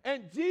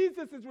 And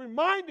Jesus is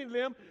reminding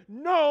them,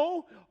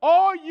 no,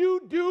 all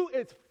you do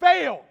is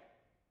fail.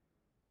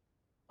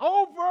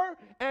 Over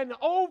and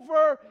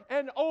over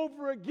and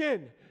over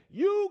again.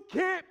 You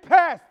can't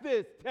pass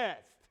this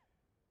test.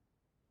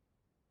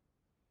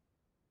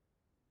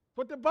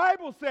 What the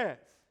Bible says.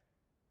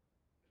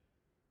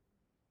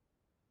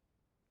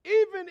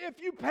 Even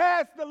if you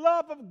pass the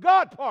love of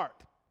God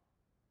part,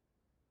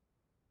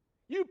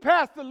 you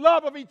pass the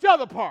love of each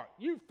other part.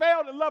 You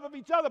fail the love of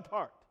each other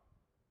part.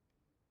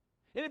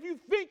 And if you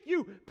think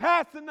you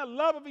passing the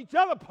love of each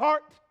other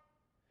part,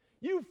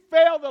 you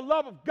fail the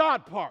love of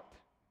God part.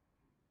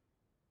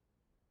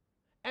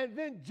 And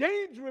then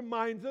James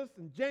reminds us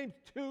in James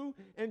 2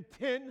 and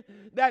 10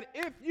 that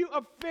if you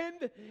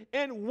offend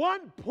in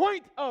one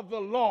point of the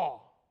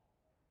law,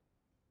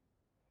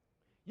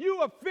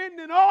 you offend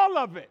in all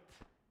of it.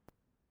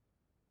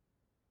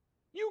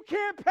 You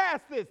can't pass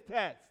this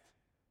test.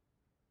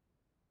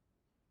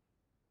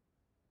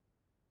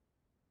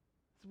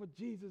 That's what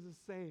Jesus is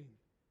saying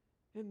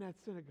in that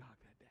synagogue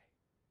that day.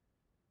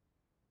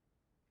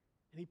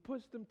 And he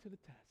pushed them to the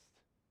test.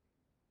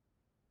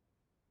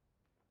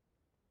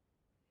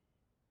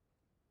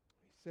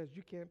 He says,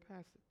 you can't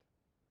pass it.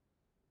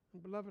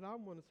 And beloved, I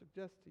want to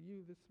suggest to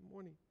you this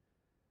morning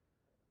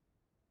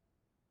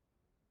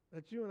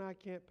that you and I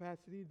can't pass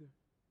it either.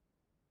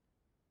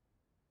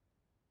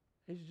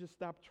 You should just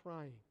stop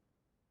trying.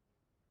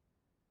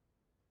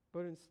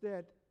 But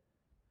instead,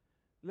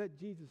 let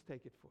Jesus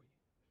take it for you.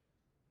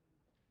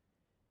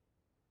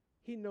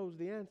 He knows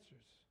the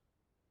answers.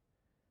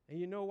 And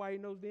you know why he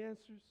knows the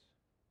answers?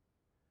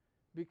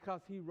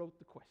 Because he wrote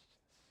the questions.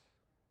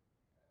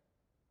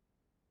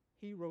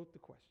 He wrote the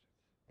questions.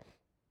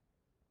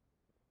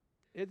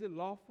 Is it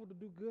lawful to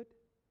do good?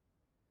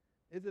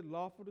 Is it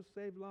lawful to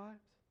save lives?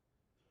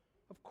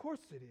 Of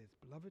course it is,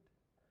 beloved.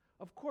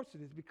 Of course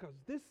it is, because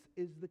this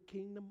is the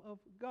kingdom of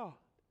God.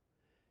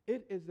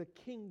 It is the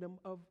kingdom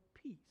of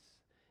peace.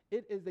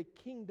 It is the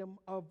kingdom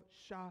of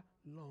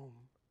shalom.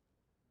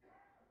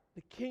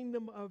 The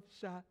kingdom of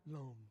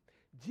shalom.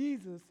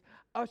 Jesus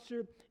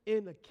ushered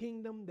in a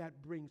kingdom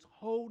that brings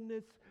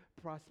wholeness,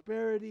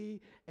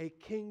 prosperity, a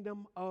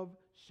kingdom of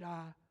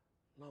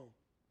shalom.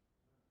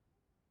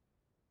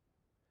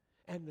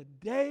 And the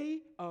day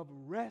of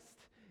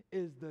rest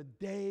is the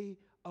day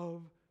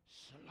of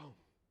shalom.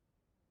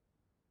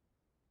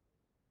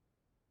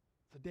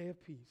 It's a day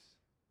of peace.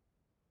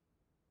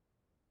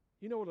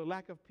 You know what a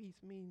lack of peace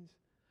means?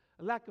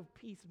 A lack of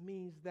peace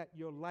means that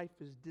your life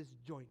is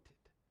disjointed.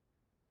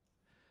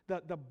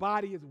 The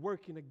body is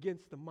working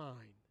against the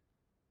mind.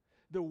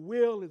 The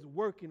will is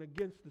working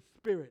against the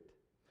spirit.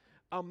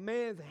 A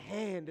man's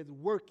hand is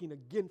working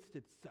against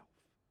itself.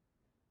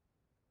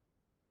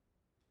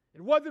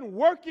 It wasn't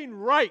working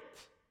right.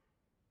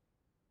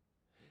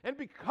 And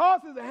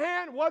because his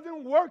hand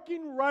wasn't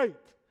working right,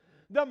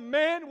 the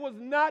man was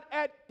not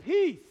at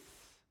peace.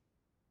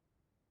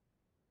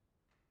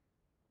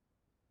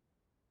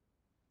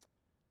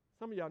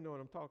 Some of y'all know what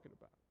I'm talking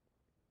about.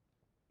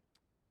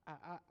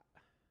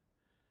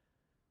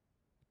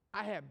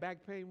 I had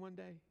back pain one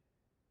day.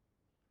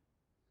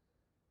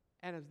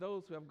 And as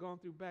those who have gone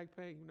through back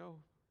pain know,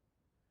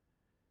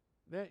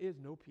 there is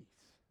no peace.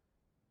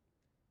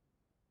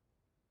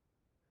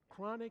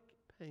 Chronic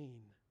pain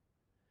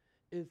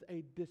is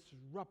a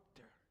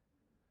disruptor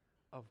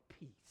of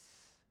peace.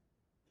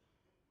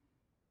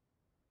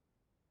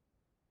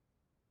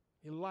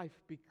 Your life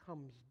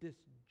becomes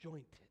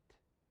disjointed,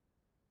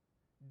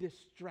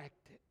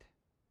 distracted.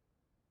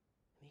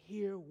 And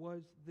here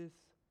was this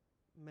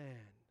man.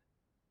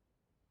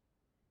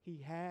 He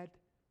had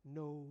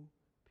no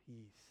peace.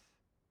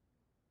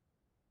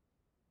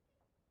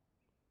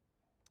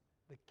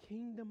 The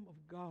kingdom of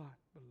God,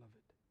 beloved,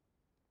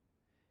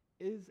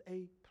 is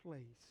a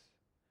place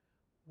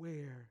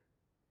where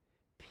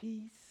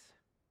peace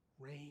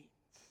reigns,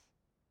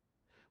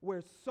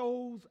 where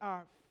souls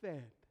are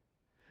fed,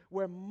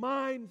 where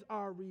minds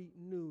are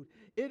renewed.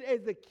 It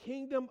is a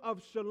kingdom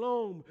of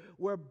shalom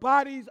where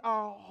bodies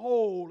are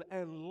whole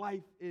and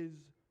life is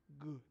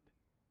good.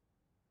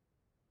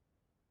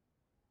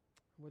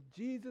 What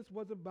Jesus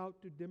was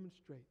about to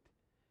demonstrate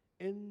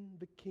in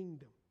the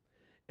kingdom,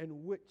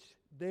 in which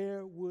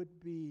there would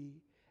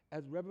be,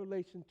 as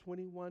Revelation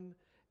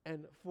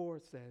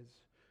 21:4 says,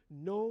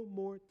 no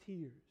more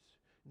tears,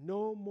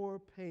 no more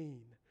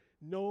pain,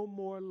 no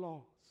more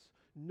loss,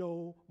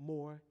 no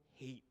more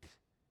hate.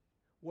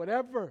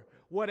 Whatever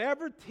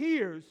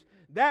tears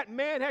that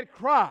man had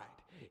cried,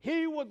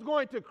 he was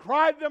going to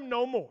cry them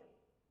no more.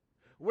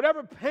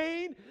 Whatever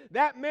pain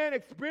that man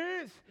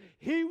experienced,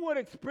 he would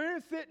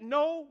experience it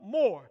no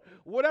more.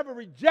 Whatever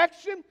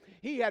rejection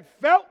he had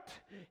felt,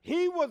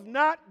 he was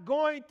not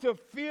going to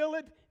feel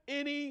it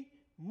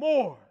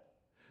anymore.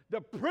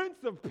 The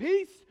Prince of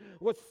Peace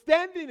was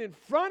standing in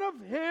front of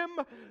him,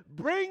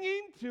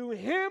 bringing to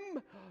him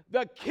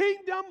the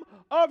kingdom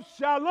of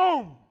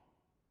shalom.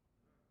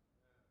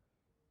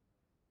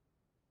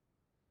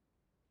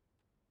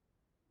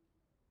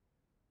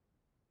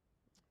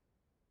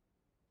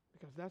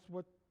 Because that's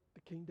what the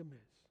kingdom is.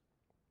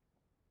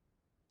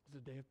 It's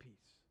a day of peace.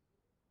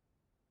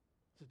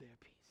 It's a day of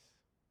peace.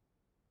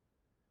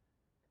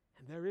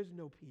 And there is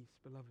no peace,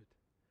 beloved,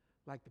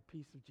 like the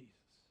peace of Jesus.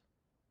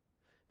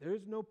 There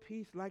is no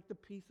peace like the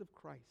peace of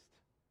Christ.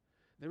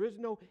 There is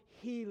no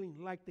healing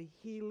like the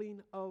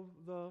healing of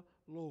the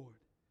Lord.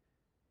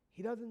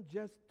 He doesn't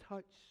just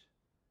touch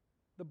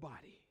the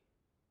body,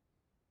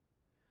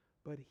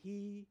 but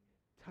he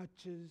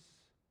touches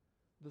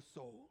the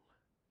soul.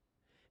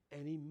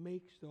 And he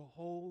makes the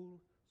whole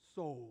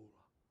soul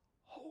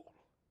whole.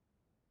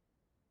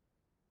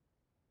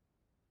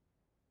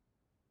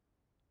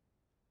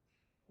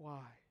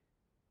 Why?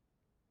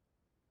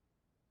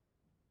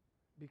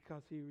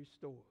 Because he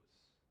restores.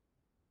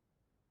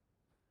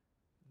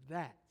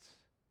 That's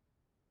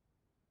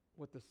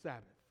what the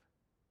Sabbath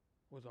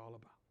was all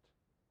about.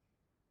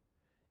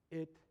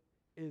 It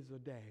is a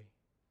day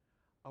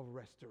of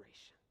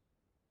restoration.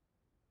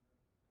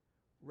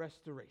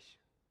 Restoration.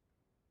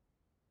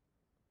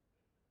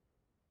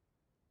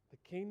 The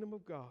kingdom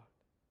of God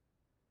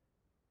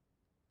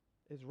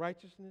is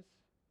righteousness,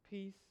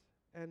 peace,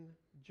 and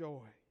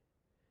joy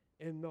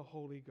in the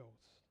Holy Ghost.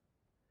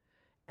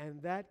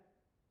 And that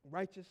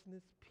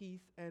righteousness,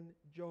 peace, and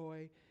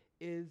joy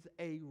is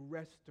a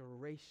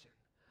restoration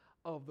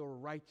of the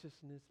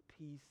righteousness,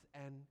 peace,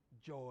 and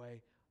joy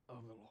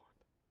of the Lord.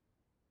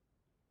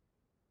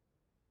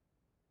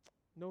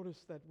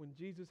 Notice that when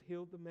Jesus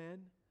healed the man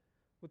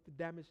with the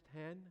damaged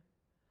hand,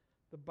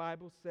 the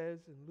Bible says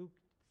in Luke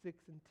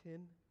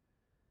 6:10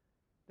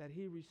 that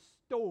he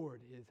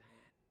restored his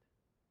hand.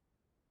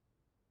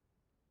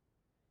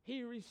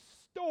 He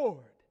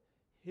restored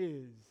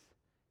his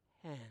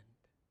hand.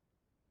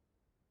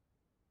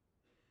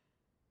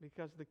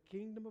 Because the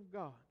kingdom of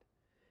God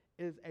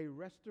is a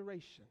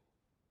restoration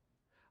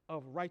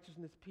of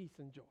righteousness, peace,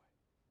 and joy.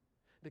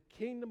 The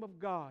kingdom of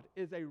God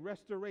is a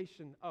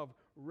restoration of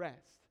rest.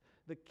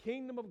 The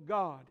kingdom of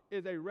God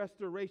is a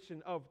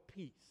restoration of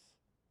peace.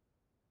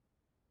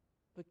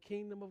 The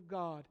kingdom of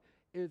God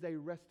is a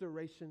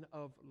restoration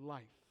of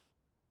life.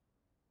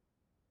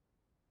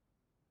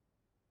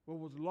 What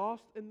was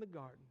lost in the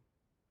garden,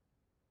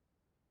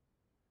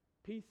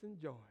 peace and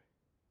joy,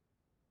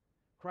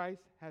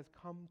 Christ has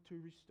come to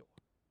restore.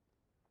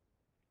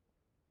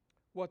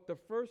 What the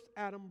first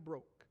Adam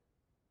broke,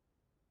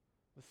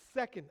 the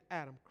second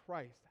Adam,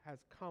 Christ, has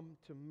come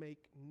to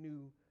make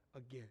new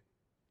again.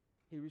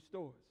 He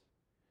restores.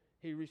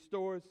 He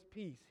restores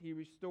peace. He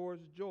restores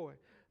joy.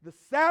 The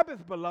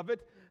Sabbath, beloved,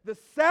 the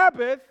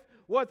Sabbath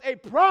was a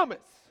promise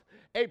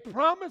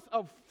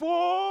of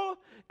full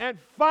and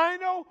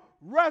final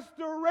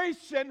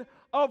restoration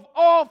of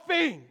all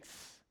things.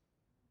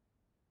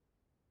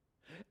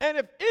 And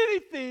if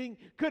anything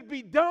could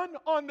be done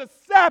on the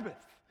Sabbath,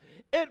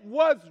 it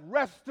was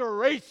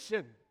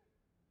restoration.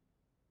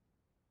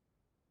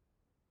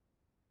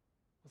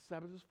 What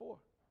Sabbath is for?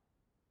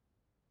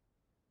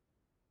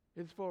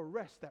 It's for a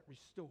rest that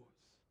restores.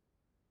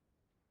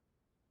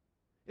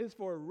 It's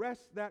for a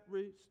rest that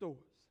restores.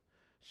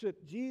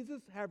 Should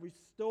Jesus have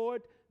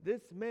restored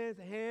this man's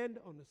hand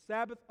on the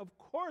Sabbath? Of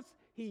course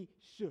he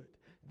should.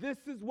 This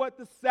is what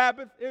the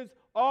Sabbath is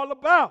all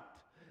about.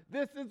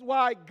 This is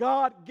why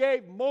God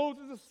gave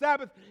Moses a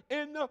Sabbath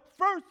in the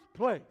first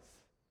place.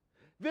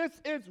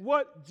 This is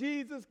what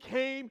Jesus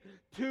came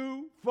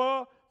to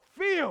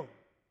fulfill.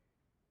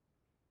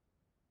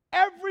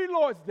 Every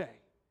Lord's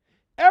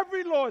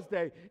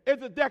Day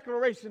is a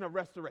declaration of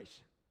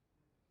restoration.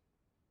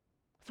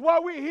 That's why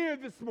we're here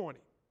this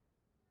morning.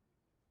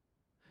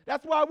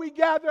 That's why we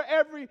gather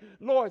every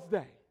Lord's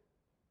Day.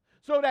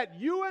 So that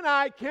you and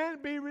I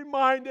can be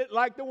reminded,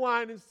 like the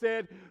wine and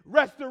said,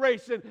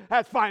 restoration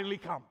has finally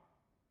come.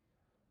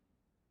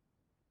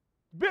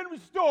 Been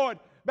restored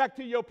back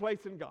to your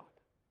place in God.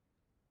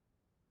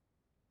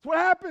 It's what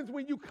happens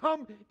when you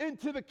come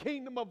into the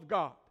kingdom of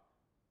God.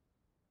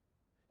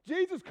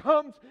 Jesus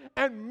comes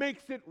and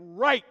makes it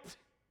right.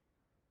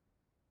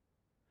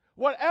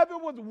 Whatever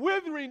was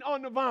withering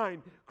on the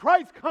vine,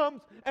 Christ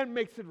comes and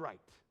makes it right.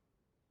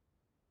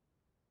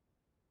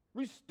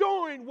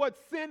 Restoring what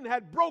sin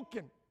had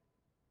broken.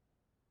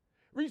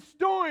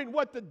 Restoring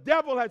what the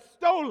devil had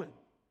stolen.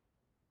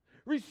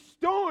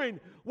 Restoring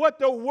what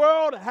the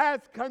world has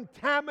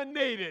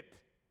contaminated.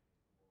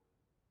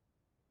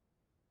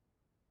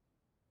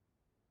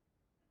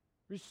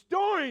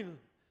 Restoring,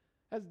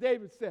 as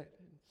David said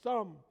in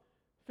Psalm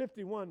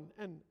 51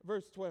 and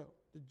verse 12,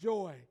 the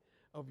joy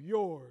of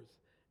yours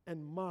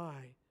and my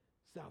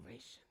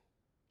salvation.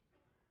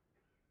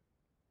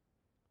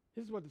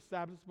 This is what the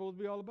Sabbath is supposed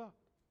to be all about.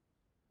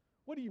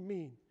 What do you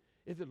mean?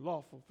 Is it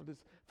lawful for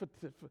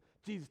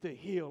Jesus to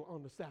heal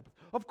on the Sabbath?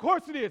 Of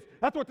course it is.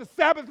 That's what the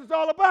Sabbath is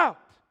all about.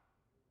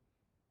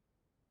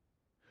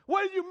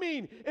 What do you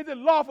mean? Is it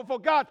lawful for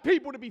God's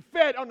people to be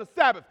fed on the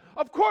Sabbath?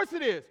 Of course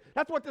it is.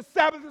 That's what the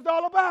Sabbath is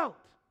all about.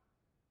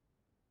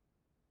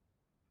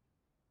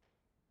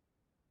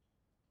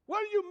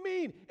 What do you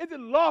mean? Is it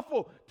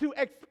lawful to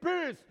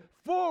experience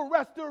full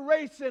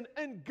restoration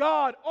in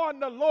God on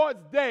the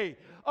Lord's Day?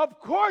 Of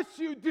course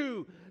you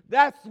do.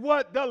 That's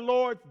what the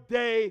Lord's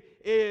Day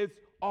is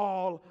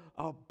all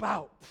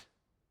about.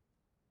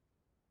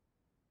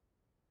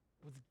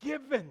 It was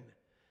given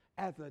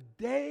as a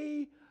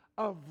day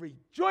of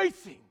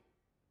rejoicing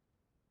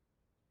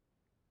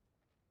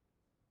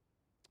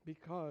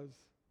because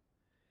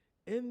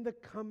in the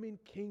coming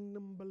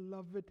kingdom,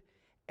 beloved,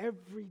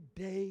 every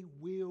day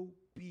will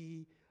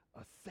be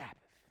a Sabbath.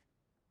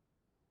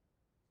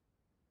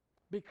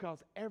 Because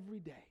every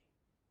day,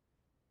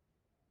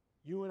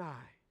 you and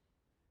I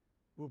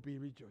will be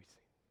rejoicing.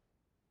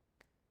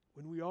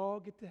 When we all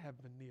get to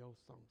heaven, the old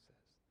song says,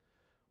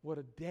 what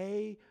a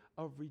day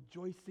of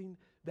rejoicing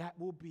that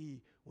will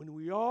be when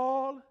we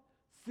all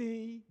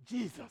see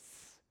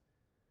Jesus.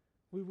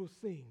 We will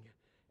sing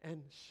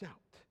and shout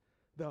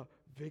the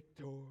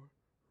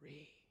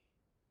victory.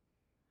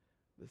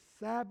 The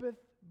Sabbath,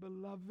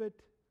 beloved,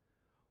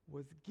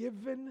 was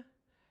given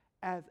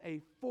as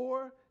a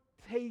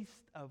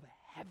foretaste of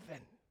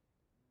heaven.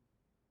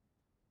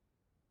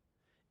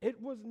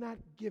 It was not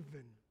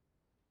given,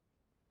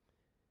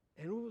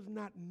 and it was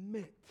not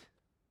meant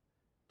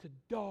to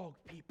dog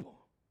people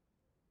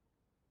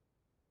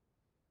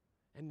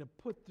and to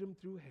put them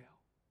through hell.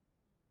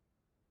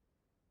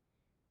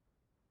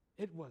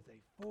 It was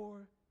a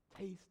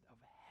foretaste of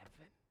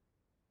heaven.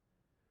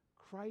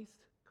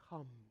 Christ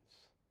comes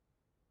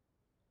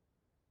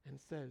and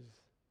says,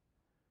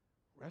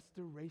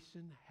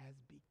 restoration has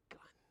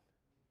begun.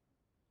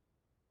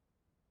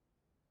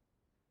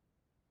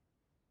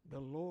 The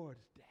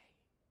Lord's Day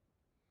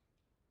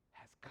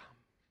has come.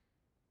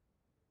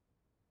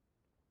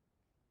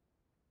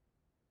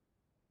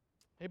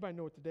 Everybody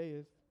know what today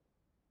is?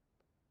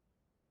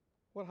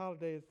 What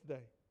holiday is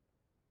today?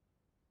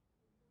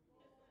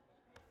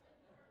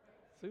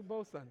 Super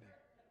Bowl Sunday.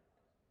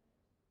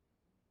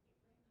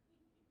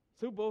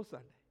 Super Bowl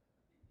Sunday.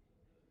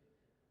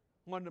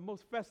 One of the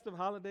most festive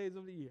holidays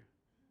of the year.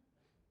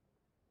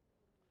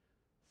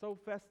 so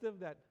festive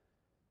that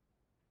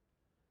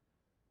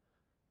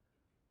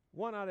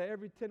 1 out of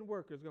every 10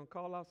 workers is going to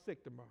call out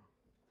sick tomorrow.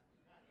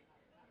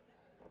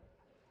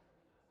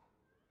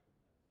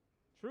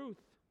 Truth.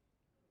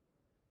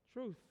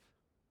 Truth.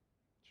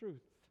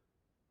 Truth.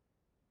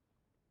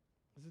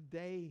 It's a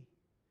day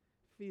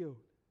filled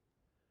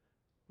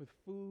with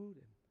food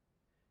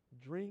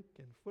and drink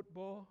and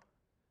football.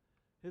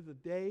 It's a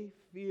day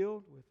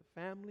filled with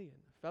family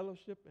and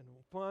fellowship and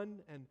fun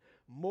and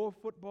more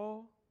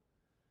football.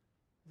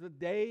 It's a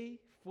day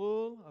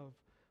full of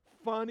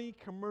funny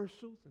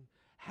commercials and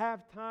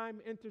halftime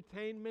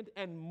entertainment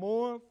and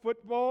more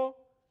football.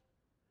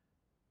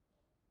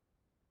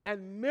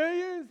 And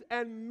millions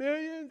and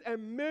millions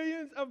and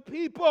millions of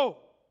people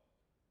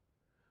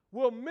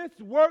will miss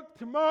work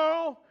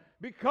tomorrow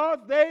because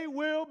they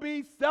will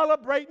be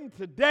celebrating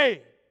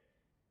today.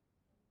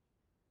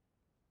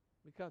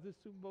 Because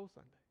it's Super Bowl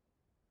Sunday.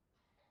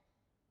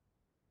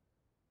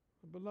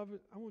 Beloved,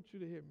 I want you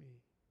to hear me.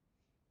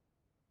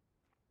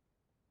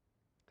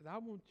 Because I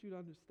want you to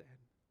understand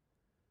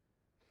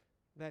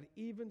that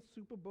even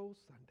Super Bowl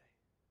Sunday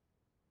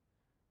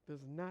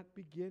does not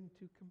begin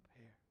to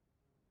compare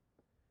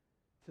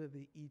to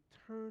the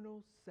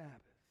eternal Sabbath,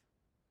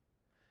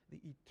 the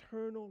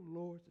eternal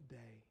Lord's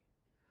Day,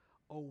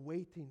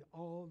 awaiting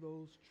all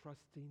those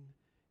trusting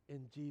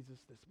in Jesus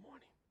this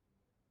morning.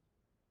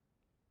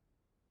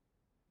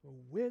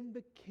 When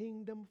the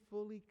kingdom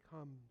fully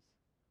comes,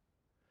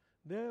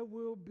 there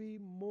will be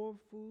more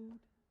food,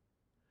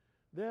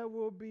 there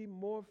will be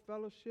more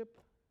fellowship,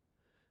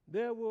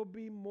 there will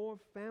be more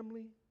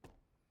family,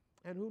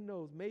 and who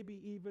knows, maybe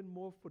even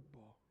more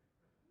football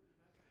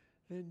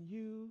than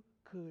you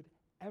could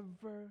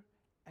ever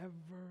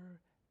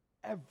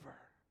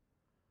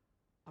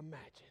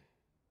imagine.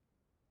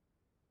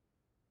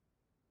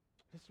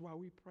 This is why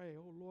we pray,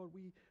 oh Lord,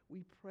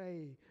 we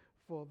pray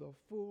for the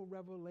full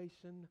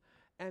revelation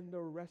and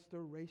the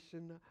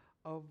restoration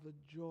of the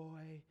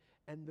joy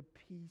and the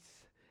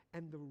peace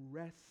and the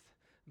rest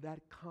that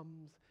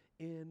comes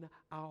in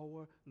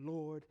our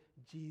Lord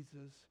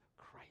Jesus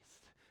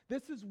Christ.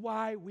 This is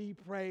why we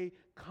pray,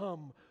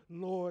 come,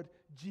 Lord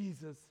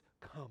Jesus,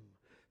 come.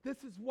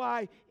 This is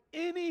why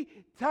any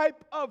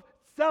type of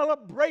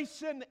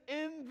celebration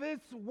in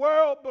this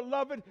world,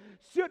 beloved,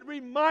 should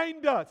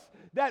remind us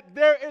that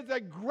there is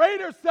a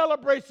greater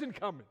celebration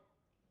coming.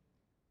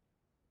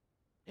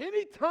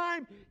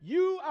 Anytime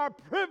you are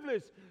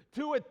privileged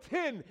to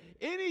attend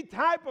any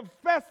type of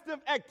festive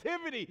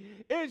activity,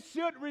 it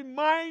should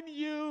remind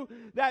you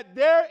that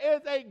there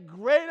is a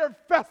greater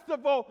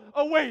festival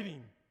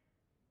awaiting.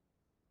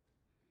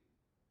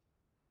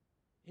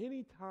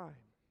 Anytime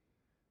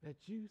that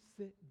you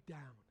sit down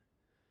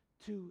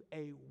to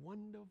a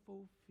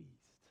wonderful feast,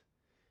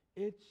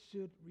 it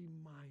should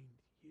remind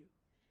you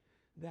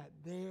that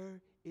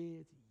there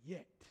is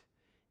yet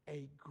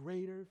a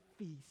greater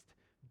feast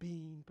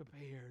being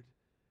prepared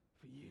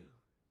for you.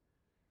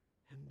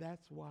 And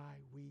that's why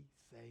we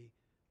say,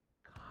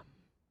 come.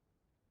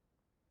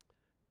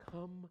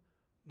 Come,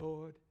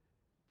 Lord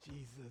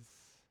Jesus,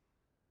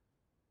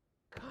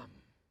 come.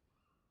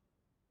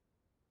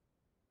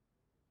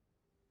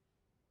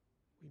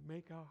 We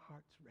make our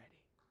hearts ready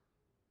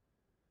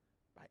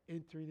by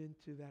entering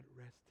into that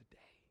rest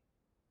today,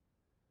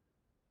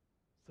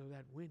 so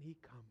that when he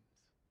comes,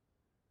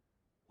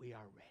 we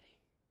are ready.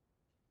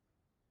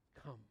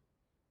 Come,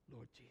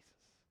 Lord Jesus.